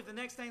seriously, I believe the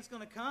next thing that's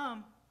going to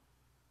come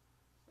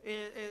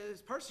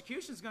is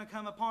persecution is going to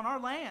come upon our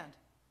land.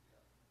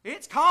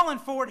 It's calling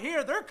for it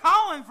here. They're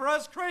calling for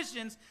us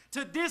Christians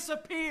to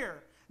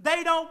disappear.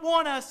 They don't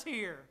want us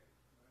here.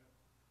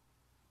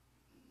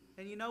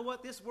 And you know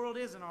what? This world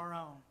isn't our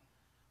own.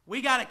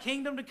 We got a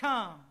kingdom to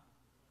come.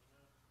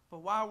 But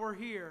while we're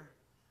here,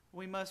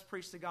 we must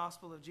preach the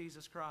gospel of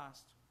Jesus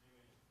Christ.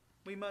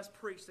 We must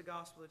preach the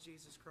gospel of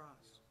Jesus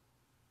Christ.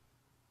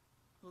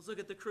 Let's look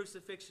at the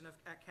crucifixion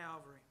at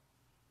Calvary.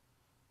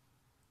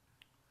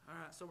 All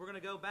right, so we're going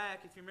to go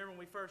back. If you remember when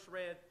we first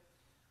read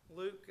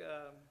Luke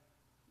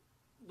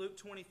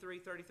 23,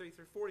 33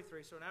 through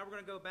 43. So now we're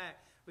going to go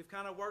back. We've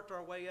kind of worked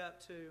our way up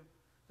to,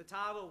 the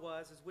title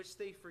was, Which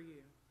Thief Are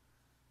You?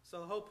 So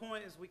the whole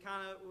point is we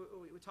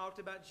talked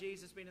about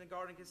Jesus being in the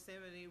Garden of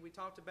Gethsemane. We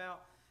talked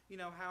about,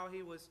 how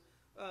he was,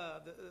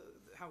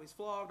 how he's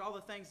flogged, all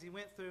the things he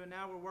went through, and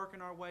now we're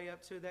working our way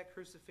up to that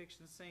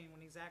crucifixion scene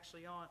when he's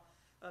actually up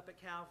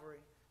at Calvary,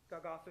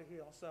 Golgotha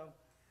Hill. So,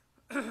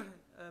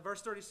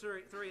 verse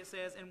 33, it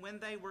says, "And when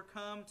they were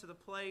come to the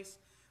place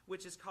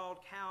which is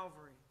called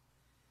Calvary,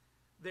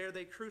 There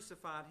they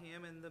crucified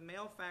him, and the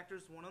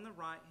malefactors, one on the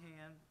right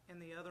hand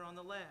and the other on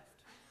the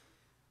left.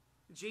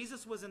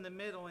 Jesus was in the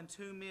middle, and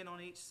two men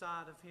on each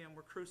side of him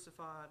were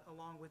crucified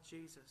along with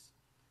Jesus.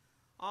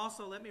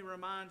 Also, let me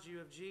remind you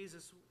of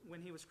Jesus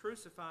when he was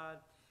crucified.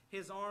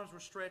 His arms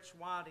were stretched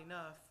wide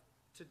enough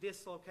to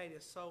dislocate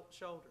his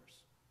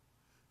shoulders.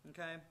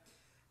 Okay?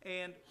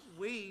 And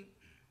we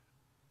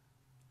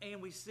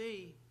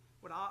see,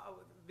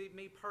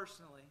 me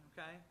personally,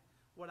 okay?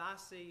 What I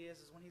see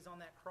is when he's on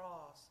that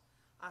cross,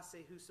 I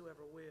see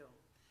whosoever will.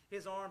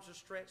 His arms are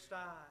stretched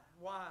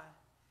wide.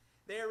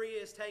 There he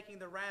is taking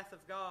the wrath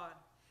of God,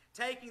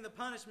 taking the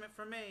punishment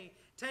for me,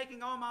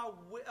 taking all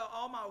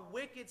my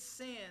wicked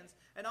sins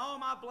and all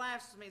my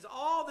blasphemies.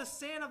 All the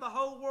sin of the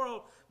whole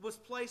world was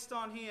placed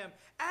on him.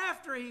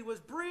 After he was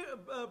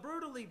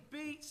brutally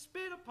beat,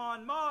 spit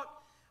upon,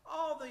 mocked,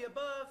 all the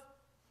above,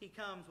 he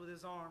comes with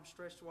his arms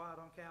stretched wide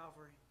on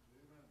Calvary.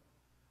 Amen.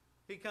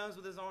 He comes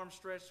with his arms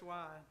stretched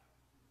wide.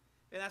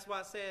 And that's why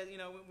it says,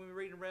 when we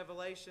read in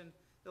Revelation,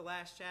 the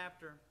last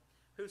chapter,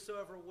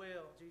 whosoever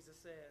will, Jesus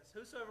says,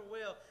 whosoever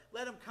will,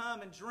 let him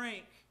come and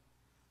drink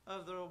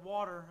of the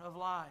water of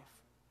life.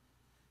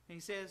 And he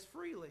says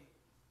freely,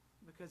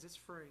 because it's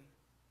free.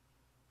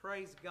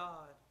 Praise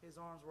God, his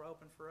arms were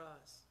open for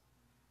us.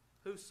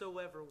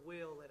 Whosoever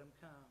will, let him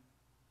come.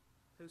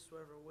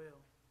 Whosoever will.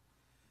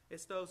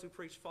 It's those who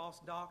preach false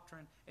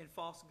doctrine and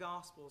false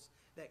gospels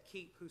that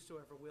keep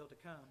whosoever will to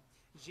come.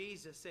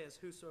 Jesus says,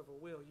 whosoever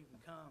will, you can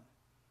come.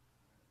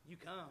 You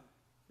come.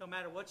 No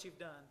matter what you've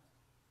done.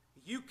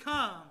 You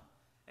come,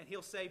 and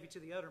he'll save you to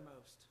the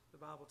uttermost. The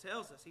Bible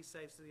tells us he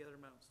saves to the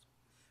uttermost.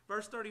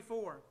 Verse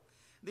 34,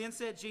 then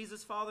said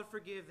Jesus, Father,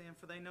 forgive them,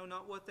 for they know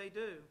not what they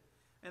do.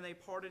 And they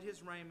parted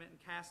his raiment and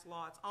cast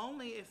lots,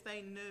 only if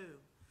they knew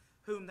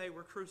whom they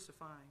were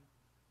crucifying.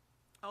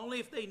 Only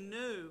if they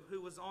knew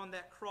who was on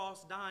that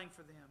cross dying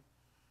for them.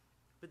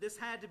 But this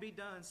had to be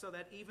done so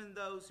that even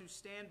those who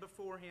stand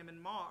before him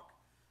and mock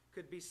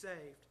could be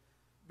saved,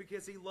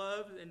 because he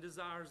loved and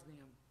desires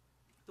them.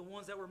 The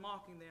ones that were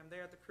mocking them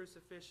there at the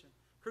crucifixion.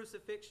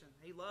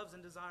 He loves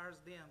and desires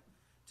them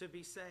to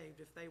be saved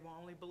if they will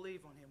only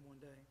believe on him one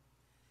day.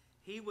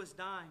 He was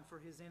dying for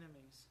his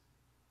enemies.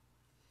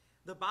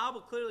 The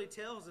Bible clearly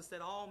tells us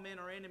that all men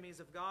are enemies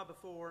of God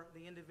before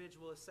the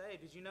individual is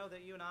saved. Did you know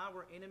that you and I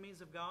were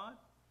enemies of God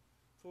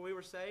before we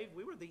were saved?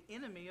 We were the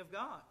enemy of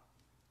God.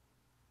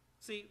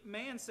 See,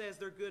 man says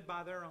they're good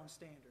by their own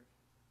standard.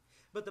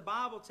 But the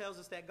Bible tells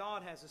us that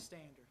God has a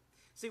standard.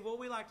 See, what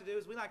we like to do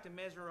is we like to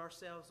measure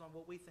ourselves on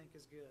what we think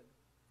is good.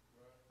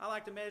 Right. I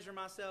like to measure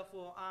myself,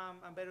 well,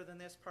 I'm better than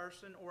this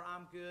person, or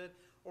I'm good,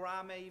 or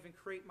I may even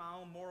create my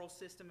own moral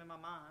system in my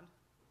mind,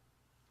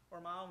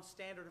 or my own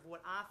standard of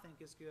what I think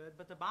is good.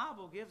 But the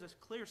Bible gives us a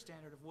clear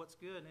standard of what's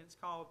good, and it's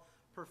called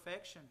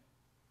perfection.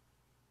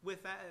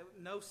 Without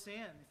no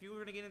sin. If you were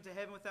going to get into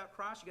heaven without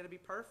Christ, you got to be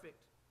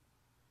perfect.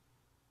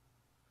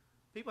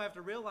 People have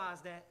to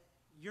realize that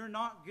you're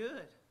not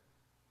good.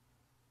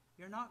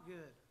 You're not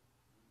good.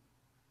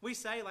 We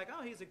say like,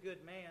 oh, he's a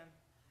good man.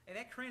 And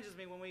that cringes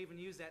me when we even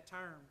use that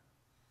term.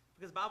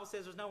 Because the Bible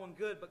says there's no one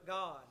good but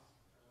God.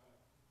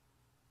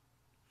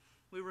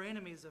 We were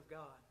enemies of God.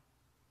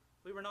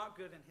 We were not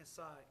good in his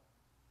sight.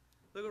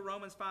 Look what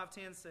Romans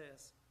 5:10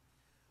 says.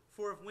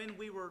 For if when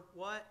we were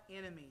what?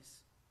 Enemies.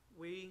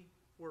 We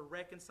were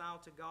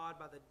reconciled to God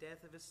by the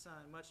death of his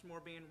Son. Much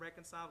more being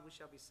reconciled, we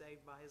shall be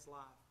saved by his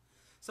life.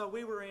 So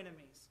we were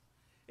enemies.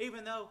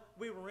 Even though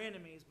we were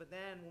enemies, but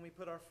then when we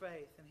put our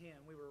faith in him,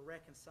 we were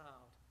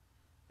reconciled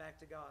back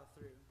to God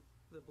through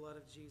the blood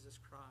of Jesus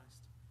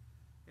Christ.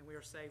 And we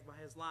are saved by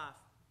his life.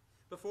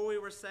 Before we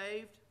were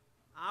saved,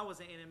 I was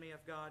an enemy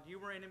of God. You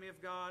were an enemy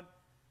of God.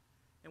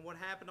 And what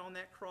happened on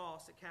that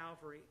cross at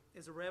Calvary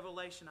is a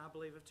revelation, I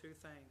believe, of two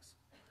things.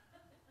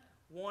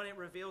 One, it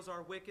reveals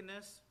our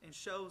wickedness and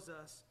shows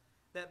us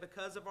that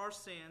because of our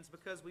sins,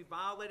 because we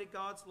violated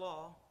God's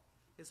law,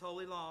 his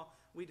holy law,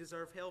 we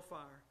deserve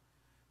hellfire.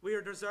 We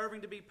are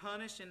deserving to be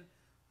punished and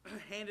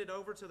handed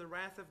over to the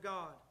wrath of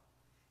God.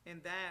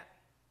 And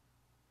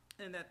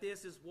that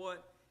this is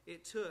what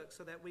it took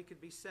so that we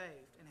could be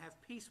saved and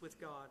have peace with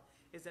God,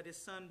 is that his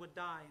Son would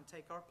die and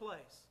take our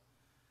place.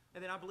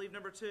 And then I believe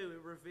number two,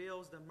 it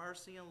reveals the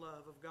mercy and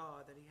love of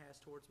God that he has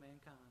towards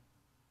mankind.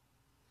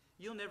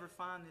 You'll never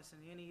find this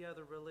in any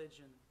other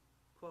religion,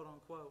 quote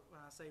unquote,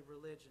 when I say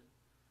religion.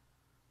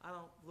 I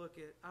don't look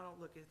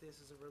at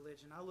this as a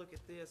religion. I look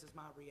at this as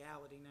my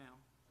reality now.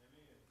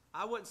 Amen.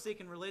 I wasn't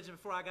seeking religion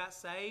before I got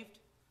saved.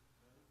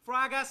 Before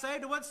I got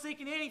saved, I wasn't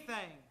seeking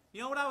anything.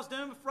 You know what I was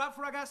doing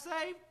before I got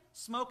saved?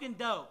 Smoking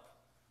dope.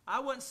 I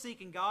wasn't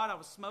seeking God. I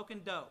was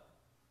smoking dope.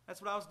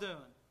 That's what I was doing.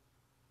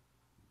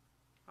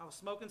 I was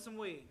smoking some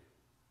weed.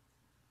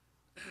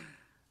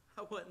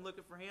 I wasn't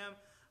looking for him,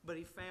 but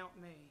he found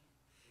me.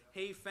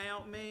 He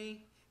found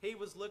me. He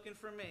was looking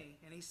for me,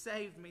 and he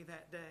saved me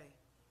that day.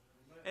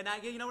 And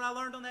you know what I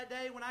learned on that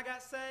day when I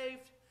got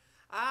saved?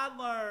 I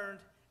learned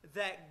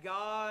that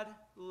God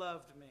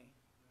loved me.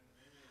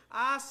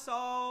 I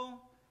saw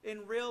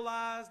and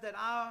realized that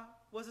I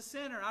was a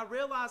sinner. I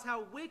realized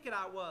how wicked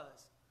I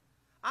was.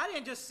 I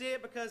didn't just see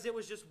it because it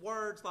was just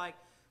words like,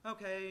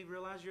 okay,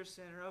 realize you're a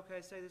sinner.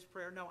 Okay, say this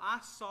prayer. No, I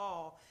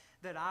saw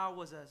that I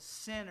was a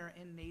sinner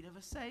in need of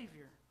a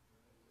Savior.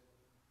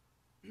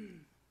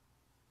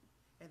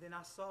 And then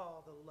I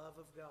saw the love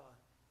of God.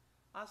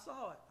 I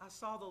saw it. I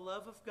saw the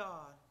love of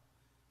God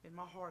in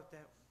my heart,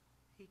 that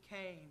He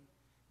came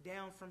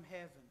down from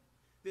heaven.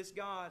 This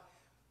God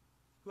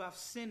who I've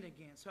sinned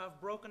against, who I've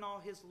broken all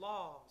His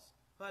laws,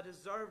 who I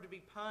deserve to be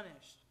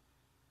punished.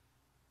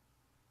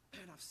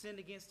 And I've sinned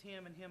against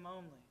Him and Him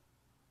only.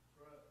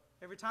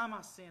 Every time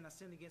I sin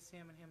against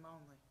Him and Him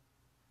only.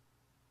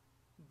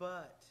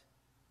 But,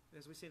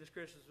 as we see in the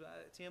Scriptures,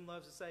 Tim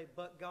loves to say,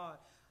 but God.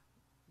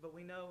 But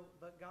we know,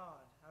 but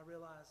God. I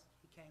realize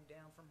He came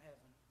down from heaven.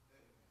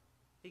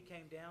 He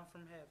came down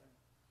from heaven.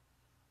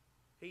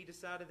 He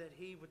decided that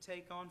He would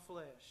take on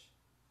flesh.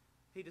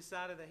 He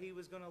decided that He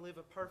was going to live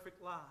a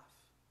perfect life.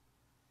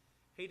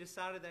 He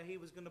decided that He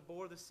was going to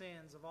bore the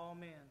sins of all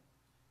men.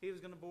 He was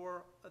going to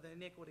bore the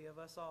iniquity of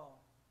us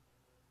all.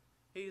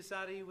 He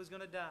decided He was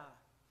going to die.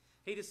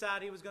 He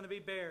decided He was going to be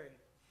buried.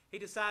 He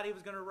decided He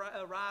was going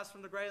to rise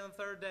from the grave on the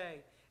third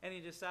day. And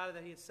He decided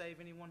that He'd save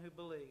anyone who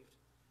believed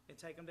and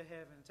take them to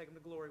heaven and take them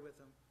to glory with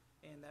Him,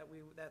 and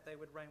that they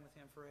would reign with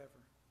Him forever.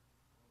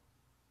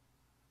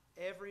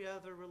 Every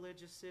other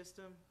religious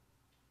system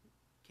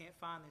can't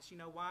find this. You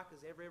know why?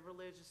 Because every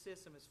religious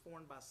system is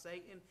formed by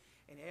Satan,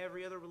 and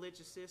every other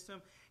religious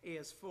system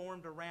is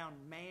formed around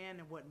man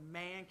and what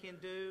man can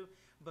do,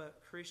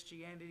 but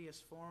Christianity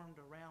is formed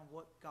around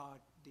what God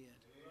did.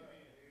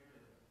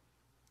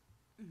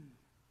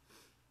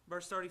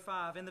 Verse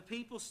 35, and the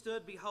people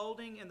stood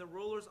beholding, and the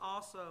rulers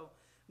also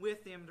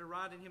with him,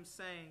 derided him,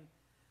 saying,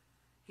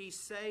 He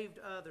saved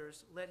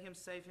others, let him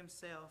save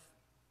himself,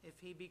 if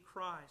he be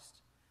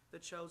Christ, the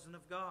chosen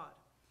of God.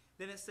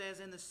 Then it says,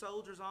 and the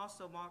soldiers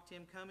also mocked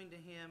him, coming to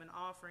him and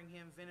offering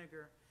him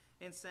vinegar,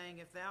 and saying,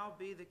 If thou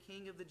be the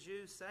King of the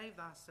Jews, save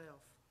thyself.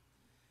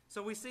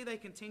 So we see they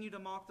continue to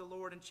mock the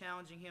Lord and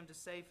challenging Him to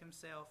save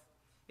Himself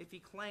if He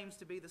claims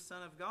to be the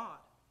Son of God.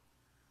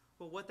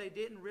 But what they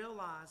didn't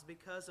realize,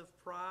 because of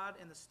pride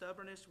and the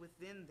stubbornness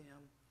within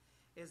them,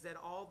 is that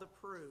all the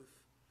proof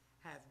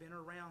have been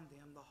around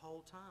them the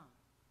whole time.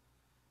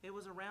 It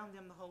was around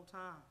them the whole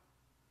time.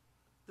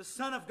 The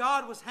Son of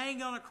God was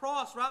hanging on a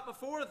cross right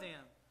before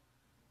them.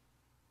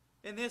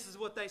 And this is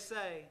what they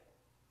say.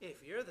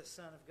 If you're the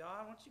Son of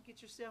God, why don't you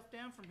get yourself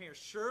down from here?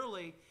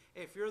 Surely,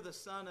 if you're the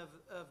Son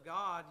of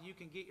God, you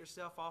can get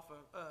yourself off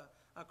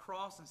a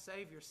cross and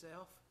save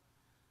yourself.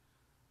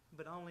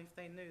 But only if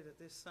they knew that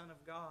this Son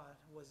of God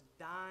was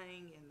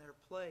dying in their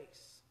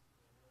place,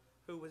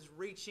 who was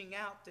reaching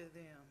out to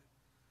them,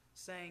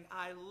 saying,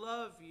 I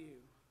love you.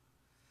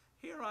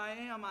 Here I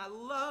am, I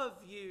love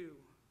you.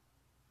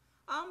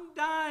 I'm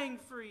dying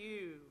for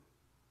you.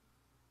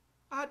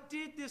 I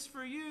did this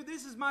for you.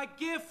 This is my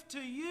gift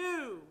to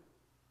you.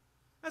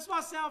 That's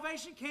why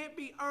salvation can't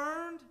be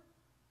earned.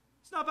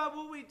 It's not about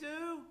what we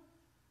do.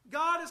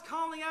 God is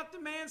calling out to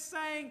man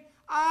saying,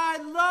 I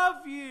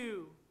love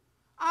you.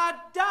 I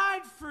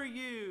died for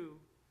you.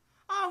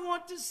 I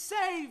want to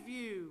save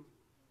you.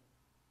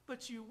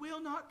 But you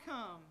will not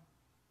come.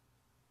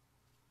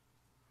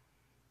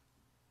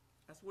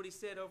 That's what He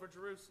said over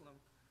Jerusalem.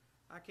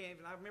 I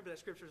remember that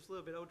scripture just a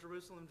little bit. Oh,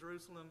 Jerusalem,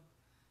 Jerusalem.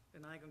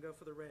 And I ain't going to go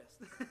for the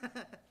rest.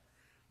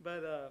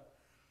 But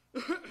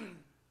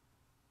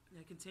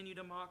they continue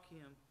to mock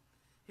Him.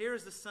 Here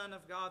is the Son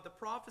of God. The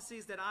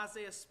prophecies that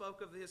Isaiah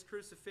spoke of His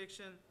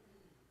crucifixion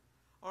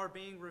are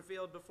being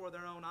revealed before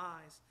their own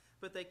eyes.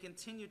 But they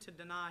continue to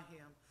deny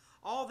Him.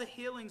 All the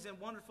healings and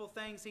wonderful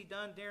things He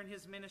done during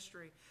His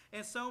ministry,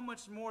 and so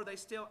much more, they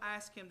still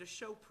ask Him to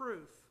show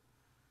proof.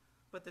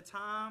 But the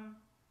time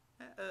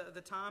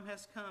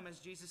has come, as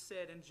Jesus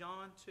said in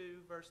John 2,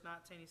 verse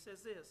 19. He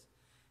says this,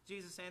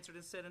 Jesus answered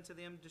and said unto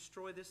them,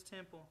 Destroy this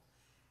temple,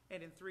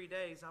 and in 3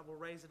 days I will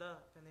raise it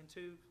up. And then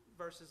 2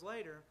 verses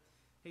later,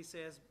 He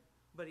says,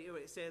 but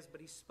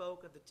He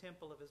spoke of the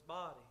temple of His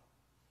body.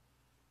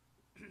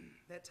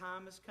 That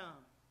time has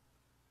come.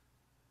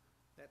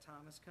 That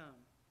time has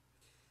come.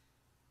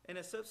 And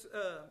a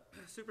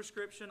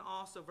superscription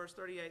also, verse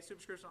 38,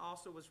 superscription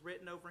also was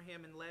written over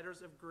Him in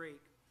letters of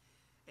Greek,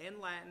 and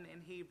Latin,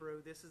 and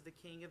Hebrew. This is the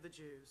King of the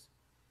Jews.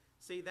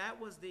 See, that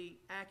was the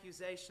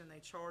accusation they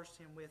charged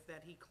Him with,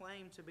 that He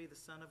claimed to be the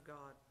Son of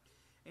God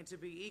and to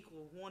be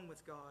equal one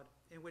with God,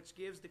 and which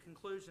gives the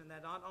conclusion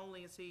that not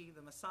only is He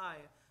the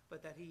Messiah,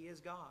 but that He is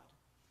God.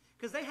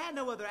 Because they had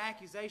no other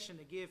accusation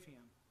to give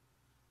Him.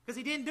 Because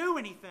He didn't do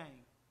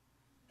anything.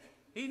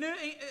 He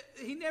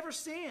never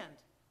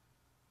sinned.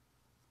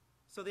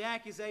 So the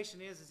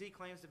accusation is He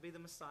claims to be the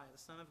Messiah, the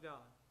Son of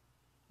God.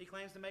 He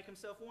claims to make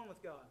Himself one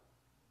with God.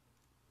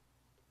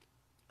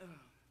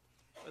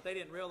 But they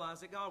didn't realize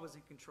that God was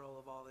in control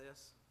of all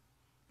this.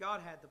 God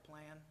had the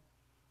plan.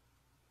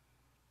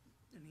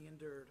 And He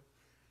endured.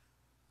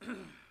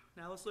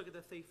 Now let's look at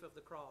the thief of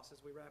the cross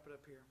as we wrap it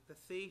up here. The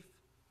thief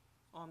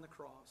on the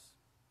cross.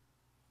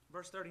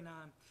 Verse 39.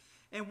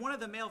 And one of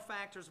the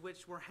malefactors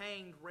which were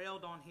hanged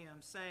railed on him,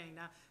 saying,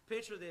 now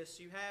picture this,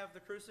 you have the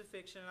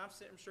crucifixion, and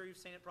I'm sure you've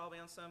seen it probably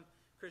on some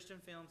Christian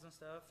films and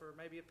stuff, or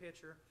maybe a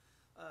picture,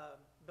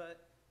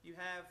 but you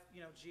have,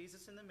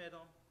 Jesus in the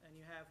middle, and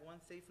you have one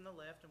thief on the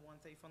left and one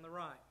thief on the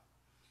right.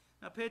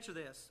 Now picture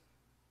this.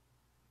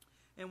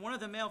 And one of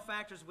the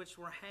malefactors which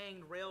were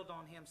hanged railed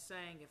on him,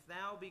 saying, if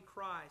thou be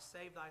Christ,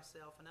 save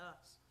thyself and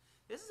us.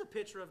 This is a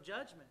picture of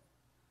judgment.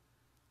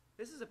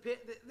 This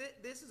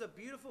is a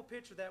beautiful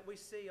picture that we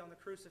see on the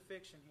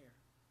crucifixion here.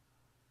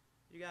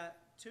 You got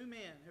two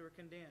men who are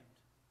condemned.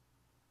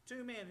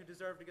 Two men who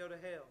deserve to go to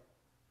hell.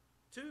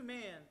 Two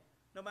men,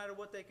 no matter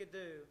what they could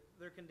do,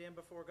 they're condemned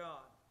before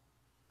God.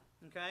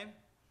 Okay?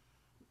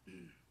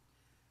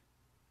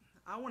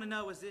 I want to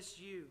know, is this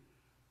you?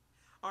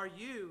 Are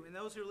you, and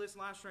those who are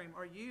listening live stream,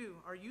 are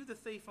you the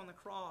thief on the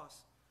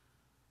cross,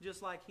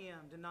 just like him,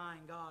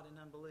 denying God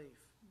in unbelief?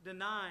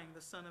 Denying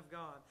the Son of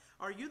God?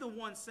 Are you the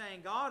one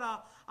saying, God,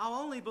 I'll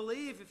only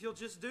believe if you'll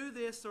just do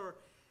this or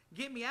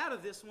get me out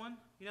of this one?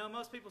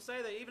 Most people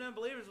say that. Even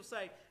unbelievers will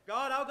say,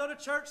 God, I'll go to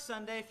church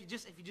Sunday if you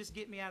just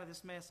get me out of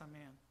this mess I'm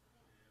in.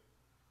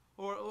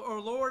 Or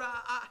Lord,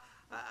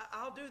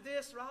 I'll do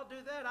this or I'll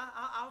do that.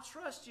 I'll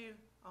trust you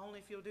only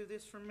if you'll do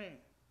this for me.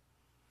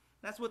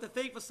 That's what the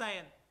thief was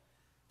saying,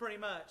 pretty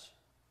much.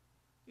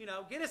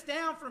 Get us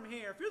down from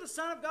here. If you're the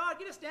Son of God,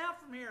 get us down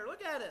from here.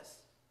 Look at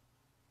us.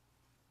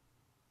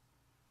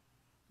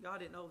 God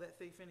didn't owe that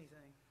thief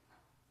anything.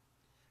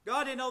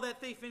 God didn't owe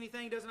that thief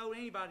anything. He doesn't owe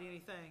anybody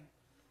anything.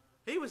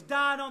 He was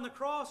dying on the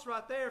cross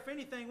right there. If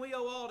anything, we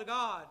owe all to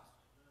God.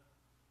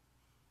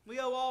 We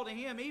owe all to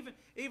Him.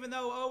 Even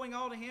though owing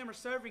all to Him or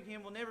serving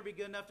Him will never be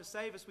good enough to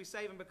save us, we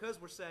save Him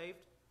because we're saved.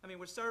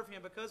 We serve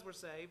Him because we're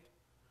saved.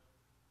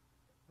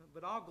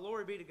 But all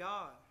glory be to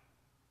God.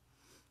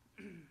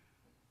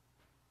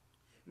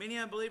 Many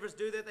unbelievers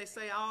do that. They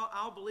say,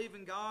 I'll believe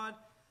in God.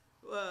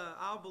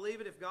 I'll believe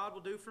it if God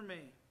will do for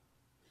me.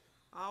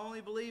 I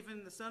only believe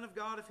in the Son of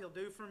God if He'll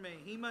do for me.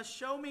 He must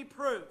show me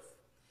proof.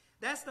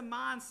 That's the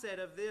mindset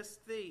of this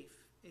thief.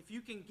 If you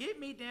can get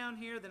me down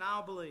here, then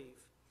I'll believe.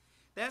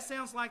 That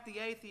sounds like the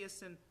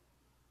atheist, and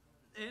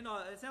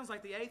it sounds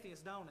like the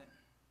atheist, don't it?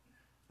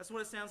 That's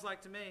what it sounds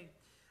like to me.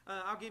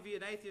 I'll give you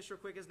an atheist real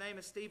quick. His name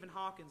is Stephen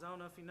Hawkins. I don't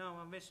know if you know him.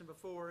 I've mentioned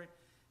before.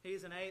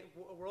 He's a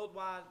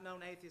worldwide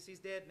known atheist. He's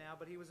dead now,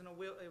 but he was in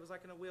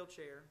a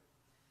wheelchair.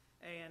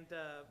 And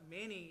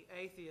many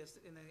atheists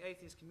in the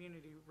atheist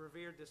community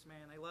revered this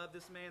man. They loved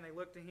this man. They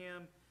looked to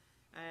him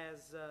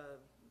as,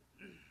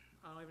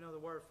 I don't even know the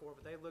word for it,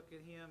 but they look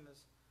at him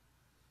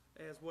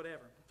as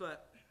whatever.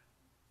 But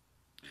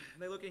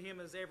they look at him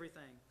as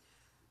everything.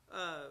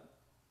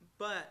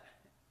 But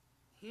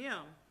him,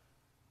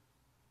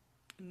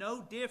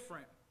 no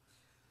different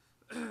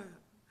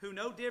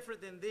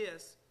than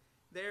this,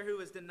 there who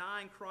is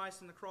denying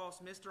Christ on the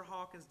cross, Mr.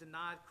 Hawkins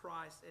denied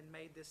Christ and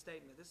made this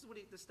statement. This is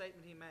the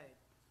statement he made.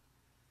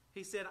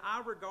 He said,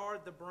 I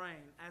regard the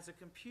brain as a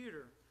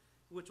computer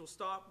which will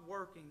stop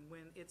working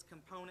when its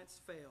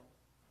components fail.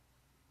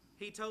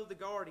 He told The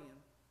Guardian,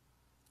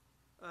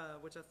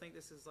 which I think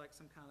this is like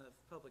some kind of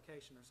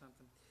publication or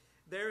something,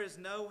 there is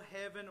no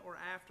heaven or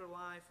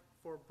afterlife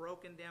for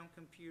broken down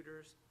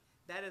computers.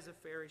 That is a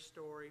fairy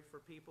story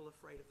for people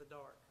afraid of the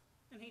dark.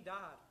 And he died.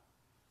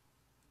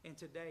 And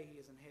today he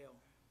is in hell.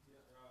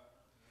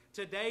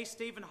 Today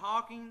Stephen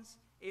Hawkins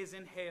is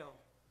in hell.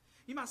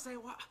 You might say,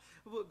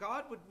 well,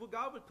 God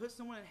would put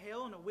someone in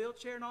hell in a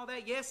wheelchair and all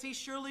that? Yes, He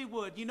surely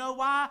would. You know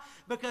why?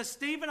 Because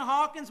Stephen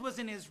Hawkins was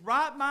in his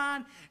right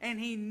mind,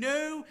 and he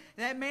knew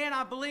that man,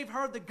 I believe,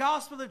 heard the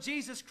gospel of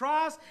Jesus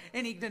Christ,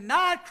 and he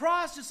denied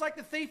Christ just like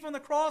the thief on the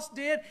cross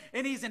did,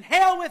 and he's in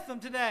hell with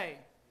them today.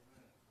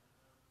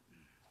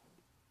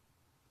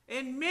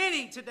 And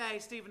many today,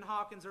 Stephen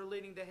Hawkins, are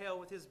leading to hell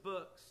with his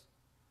books.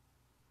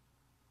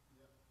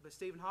 But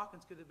Stephen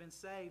Hawkins could have been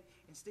saved,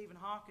 and Stephen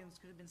Hawkins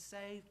could have been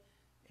saved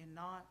and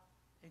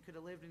could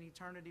have lived in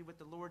eternity with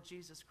the Lord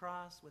Jesus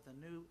Christ with a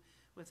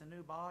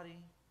new body.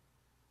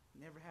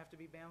 Never have to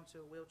be bound to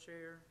a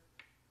wheelchair.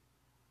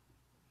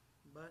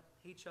 But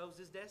he chose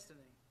his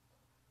destiny.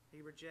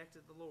 He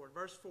rejected the Lord.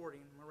 Verse 40,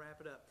 and we'll wrap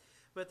it up.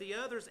 But the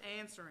others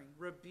answering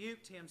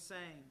rebuked him,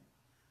 saying,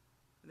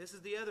 and this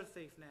is the other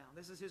thief now.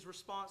 This is his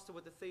response to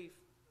what the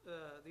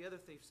other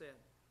thief said.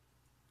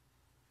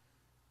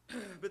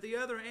 But the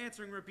other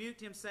answering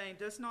rebuked him, saying,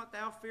 dost not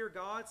thou fear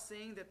God,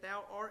 seeing that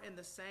thou art in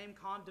the same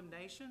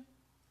condemnation?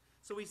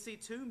 So we see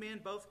two men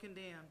both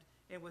condemned,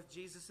 and with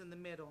Jesus in the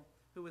middle,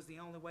 who is the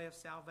only way of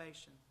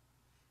salvation.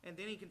 And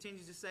then he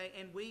continues to say,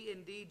 and we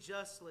indeed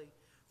justly,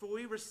 for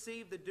we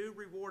receive the due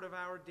reward of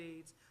our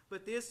deeds,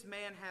 but this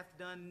man hath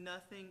done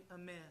nothing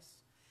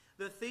amiss.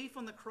 The thief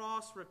on the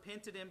cross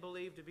repented and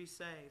believed to be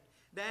saved.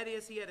 That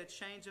is, he had a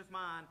change of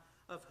mind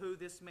of who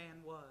this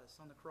man was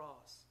on the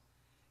cross.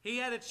 He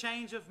had a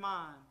change of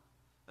mind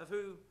of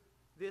who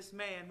this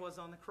man was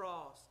on the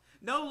cross.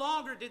 No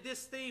longer did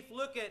this thief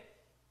look at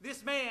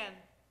this man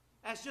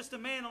as just a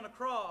man on a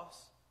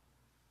cross,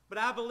 but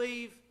I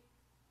believe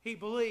he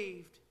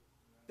believed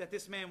that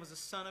this man was the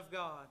Son of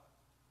God.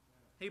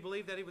 He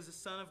believed that he was the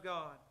Son of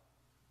God.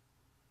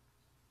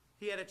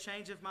 He had a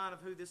change of mind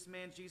of who this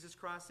man Jesus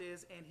Christ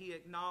is, and he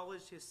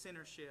acknowledged his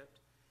sinnership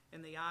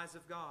in the eyes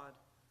of God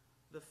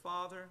the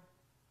Father,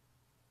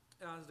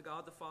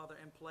 God the Father,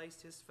 and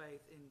placed his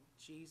faith in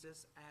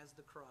Jesus as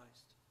the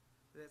Christ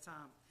at that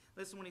time.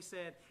 Listen when he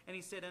said, and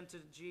he said unto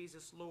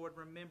Jesus, Lord,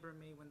 remember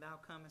me when thou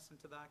comest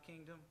into thy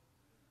kingdom.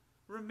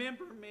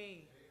 Remember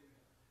me.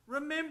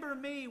 Remember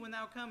me when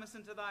thou comest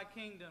into thy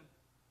kingdom.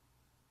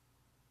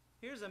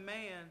 Here's a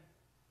man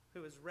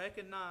who has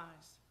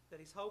recognized that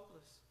he's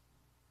hopeless.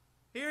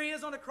 Here he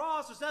is on the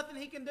cross. There's nothing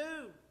he can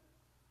do.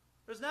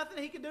 There's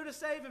nothing he can do to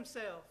save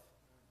himself.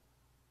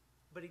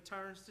 But he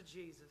turns to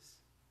Jesus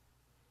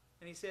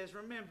and he says,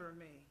 remember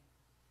me.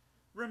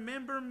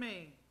 Remember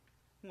me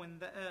when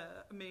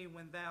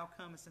thou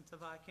comest into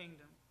thy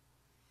kingdom.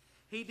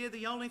 He did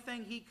the only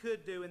thing he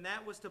could do, and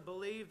that was to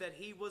believe that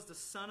he was the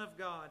Son of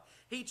God.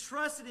 He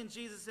trusted in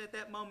Jesus at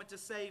that moment to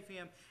save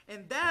him,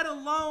 and that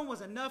alone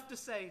was enough to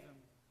save him.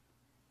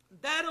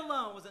 That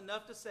alone was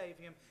enough to save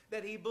him,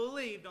 that he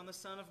believed on the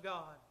Son of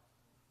God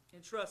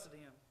and trusted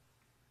him.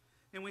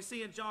 And we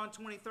see in John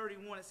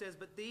 20:31 it says,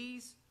 but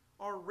these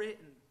are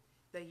written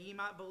that ye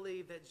might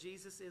believe that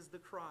Jesus is the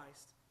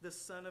Christ, the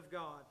Son of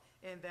God,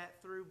 and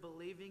that through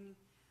believing,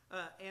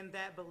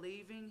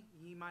 believing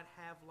ye might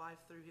have life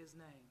through his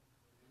name.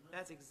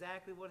 That's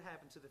exactly what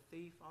happened to the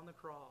thief on the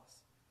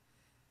cross.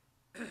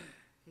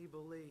 He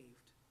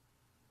believed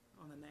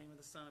on the name of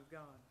the Son of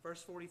God.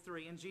 Verse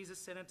 43, and Jesus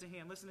said unto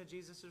him, listen to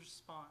Jesus'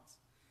 response.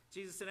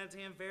 Jesus said unto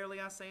him, verily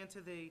I say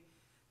unto thee,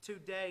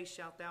 today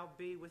shalt thou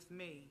be with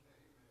me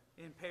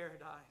in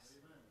paradise.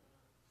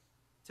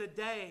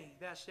 Today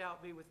thou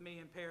shalt be with me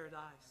in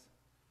paradise.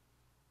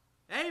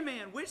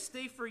 Amen. Which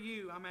thief are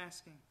you, I'm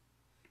asking?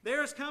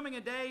 There is coming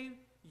a day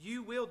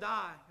you will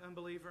die,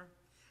 unbeliever.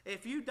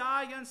 If you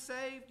die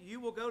unsaved, you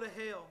will go to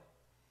hell.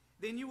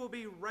 Then you will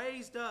be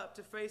raised up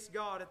to face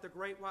God at the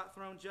great white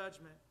throne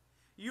judgment.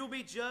 You will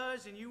be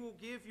judged, and you will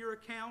give your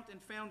account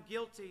and found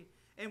guilty,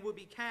 and will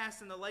be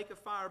cast in the lake of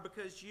fire,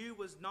 because you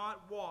was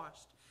not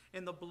washed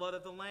in the blood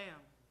of the Lamb.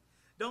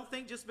 Don't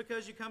think just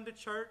because you come to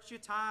church, you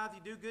tithe,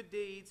 you do good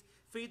deeds,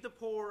 feed the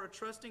poor, or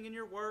trusting in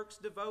your works,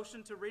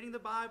 devotion to reading the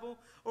Bible,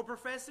 or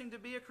professing to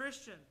be a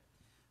Christian.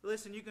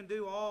 Listen, you can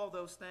do all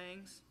those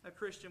things a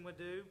Christian would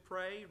do.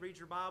 Pray, read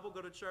your Bible, go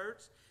to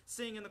church,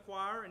 sing in the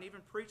choir, and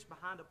even preach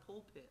behind a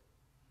pulpit.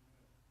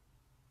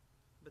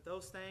 But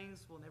those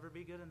things will never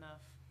be good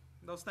enough.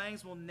 Those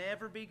things will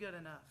never be good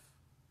enough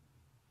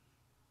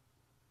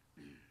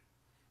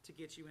to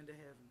get you into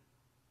heaven.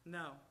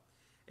 No.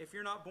 If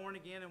you're not born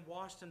again and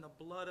washed in the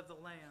blood of the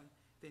Lamb,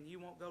 then you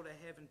won't go to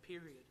heaven,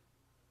 period.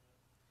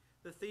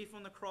 The thief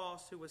on the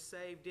cross who was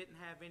saved didn't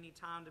have any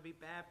time to be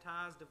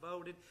baptized,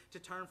 devoted, to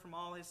turn from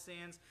all his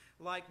sins,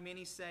 like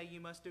many say you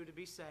must do to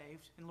be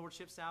saved in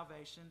Lordship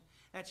salvation,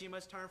 that you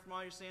must turn from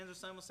all your sins, or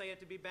some will say you have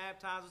to be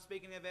baptized with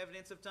speaking of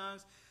evidence of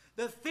tongues.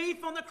 The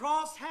thief on the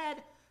cross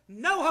had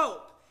no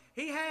hope.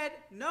 He had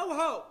no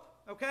hope,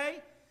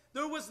 okay?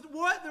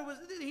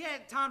 He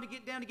had time to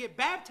get down to get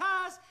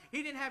baptized.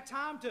 He didn't have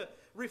time to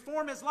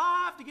reform his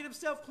life, to get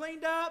himself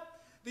cleaned up.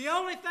 The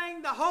only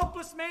thing the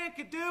hopeless man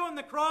could do on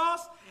the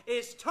cross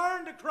is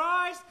turn to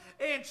Christ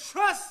and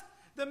trust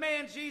the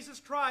man Jesus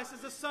Christ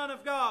as the Son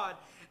of God.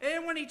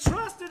 And when he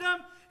trusted him,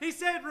 he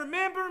said,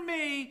 remember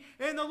me.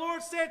 And the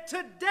Lord said,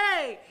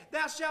 today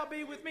thou shalt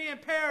be with me in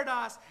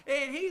paradise.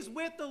 And he's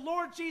with the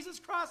Lord Jesus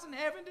Christ in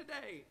heaven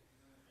today.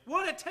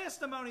 What a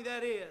testimony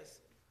that is.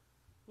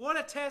 What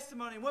a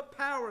testimony. What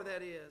power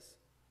that is.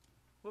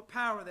 What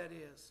power that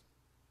is.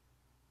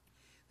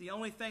 The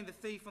only thing the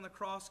thief on the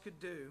cross could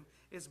do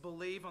is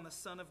believe on the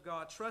Son of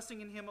God,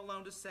 trusting in him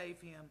alone to save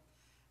him.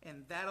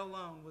 And that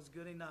alone was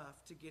good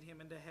enough to get him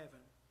into heaven.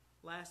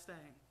 Last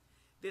thing.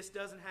 This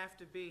doesn't have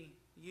to be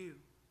you,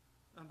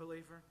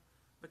 unbeliever,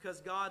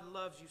 because God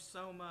loves you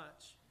so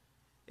much.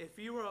 If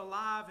you are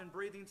alive and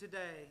breathing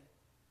today,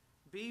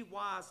 be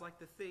wise like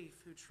the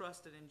thief who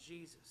trusted in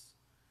Jesus.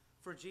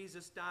 For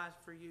Jesus died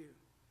for you.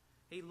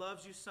 He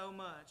loves you so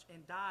much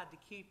and died to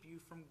keep you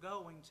from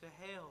going to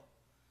hell.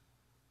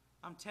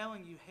 I'm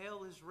telling you,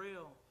 hell is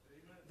real.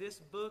 Amen. This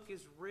book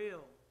is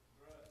real.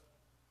 Right.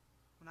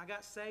 When I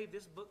got saved,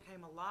 this book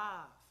came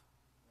alive.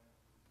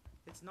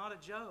 It's not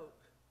a joke.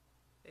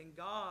 And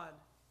God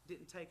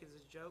didn't take it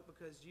as a joke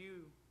because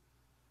you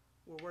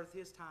were worth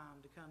his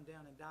time to come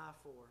down and die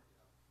for.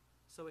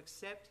 So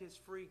accept his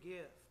free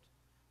gift.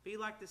 Be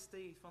like this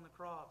thief on the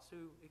cross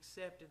who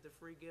accepted the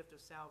free gift of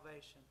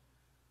salvation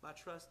by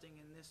trusting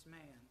in this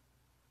man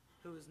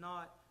who is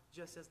not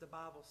just as the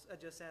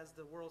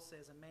world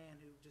says, a man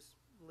who just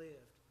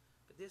lived.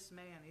 But this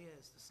man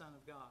is the Son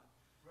of God.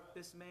 Right.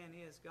 This man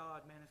is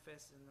God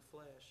manifested in the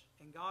flesh.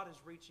 And God is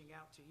reaching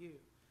out to you.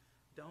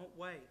 Don't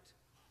wait.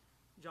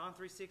 John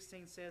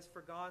 3:16 says,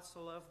 for God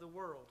so loved the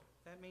world.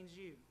 That means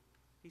you.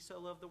 He so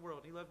loved the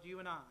world. He loved you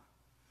and I.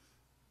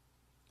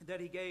 That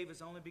he gave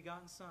his only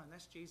begotten Son.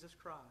 That's Jesus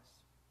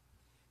Christ.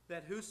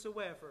 That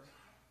whosoever,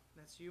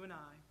 that's you and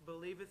I,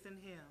 believeth in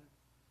him,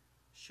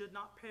 should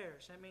not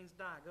perish. That means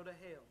die, go to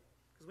hell.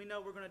 Because we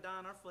know we're going to die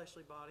in our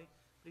fleshly body,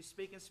 but he's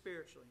speaking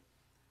spiritually.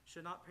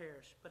 Should not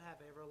perish, but have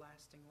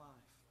everlasting life.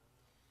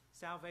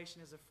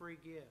 Salvation is a free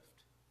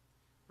gift.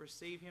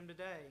 Receive him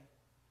today,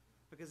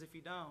 because if you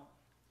don't,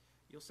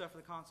 you'll suffer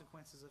the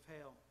consequences of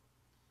hell.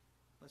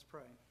 Let's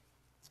pray.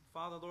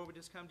 Father, Lord, we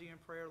just come to you in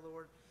prayer,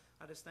 Lord.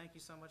 I just thank you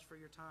so much for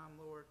your time,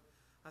 Lord.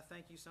 I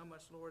thank you so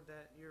much, Lord,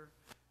 that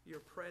your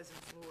presence,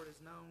 Lord,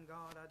 is known,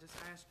 God. I just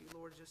ask you,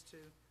 Lord, just to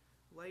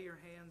lay your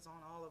hands on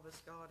all of us,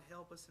 God.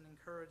 Help us and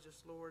encourage us,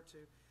 Lord, to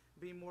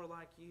be more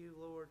like you,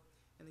 Lord.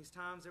 In these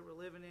times that we're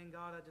living in,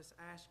 God, I just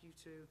ask you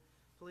to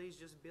please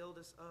just build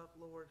us up,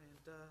 Lord,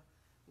 and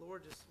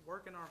Lord, just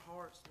work in our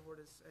hearts, Lord,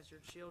 as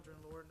your children,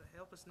 Lord.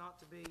 Help us not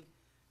to be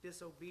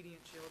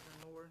disobedient children,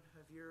 Lord,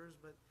 of yours,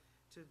 but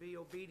to be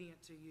obedient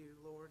to you,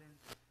 Lord,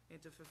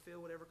 and to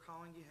fulfill whatever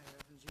calling you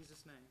have. In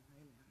Jesus' name,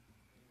 amen.